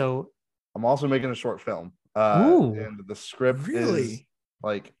also making a short film. And the script is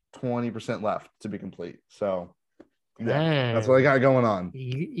like 20% left to be complete. So that's what I got going on.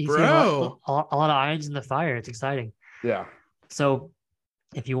 You bro, a lot of irons in the fire. It's exciting. Yeah. So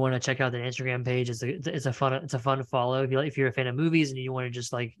if you want to check out the Instagram page, it's a fun follow. If you're a fan of movies and you want to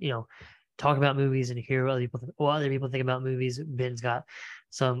just talk about movies and hear what other people think about movies, Ben's got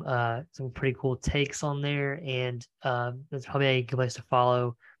some pretty cool takes on there, and that's probably a good place to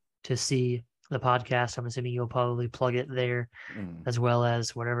follow to see the podcast. I'm assuming you'll probably plug it there as well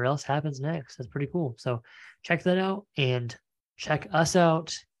as whatever else happens next. That's pretty cool. So check that out and check us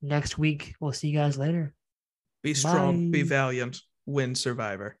out next week. We'll see you guys later. Be strong, be valiant, win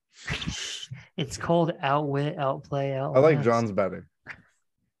Survivor. It's called Outwit, Outplay, Outlast. I like John's better.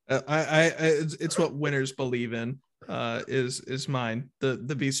 It's what winners believe in. Is mine. The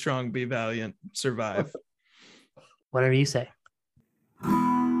be strong, be valiant, survive. Whatever you say.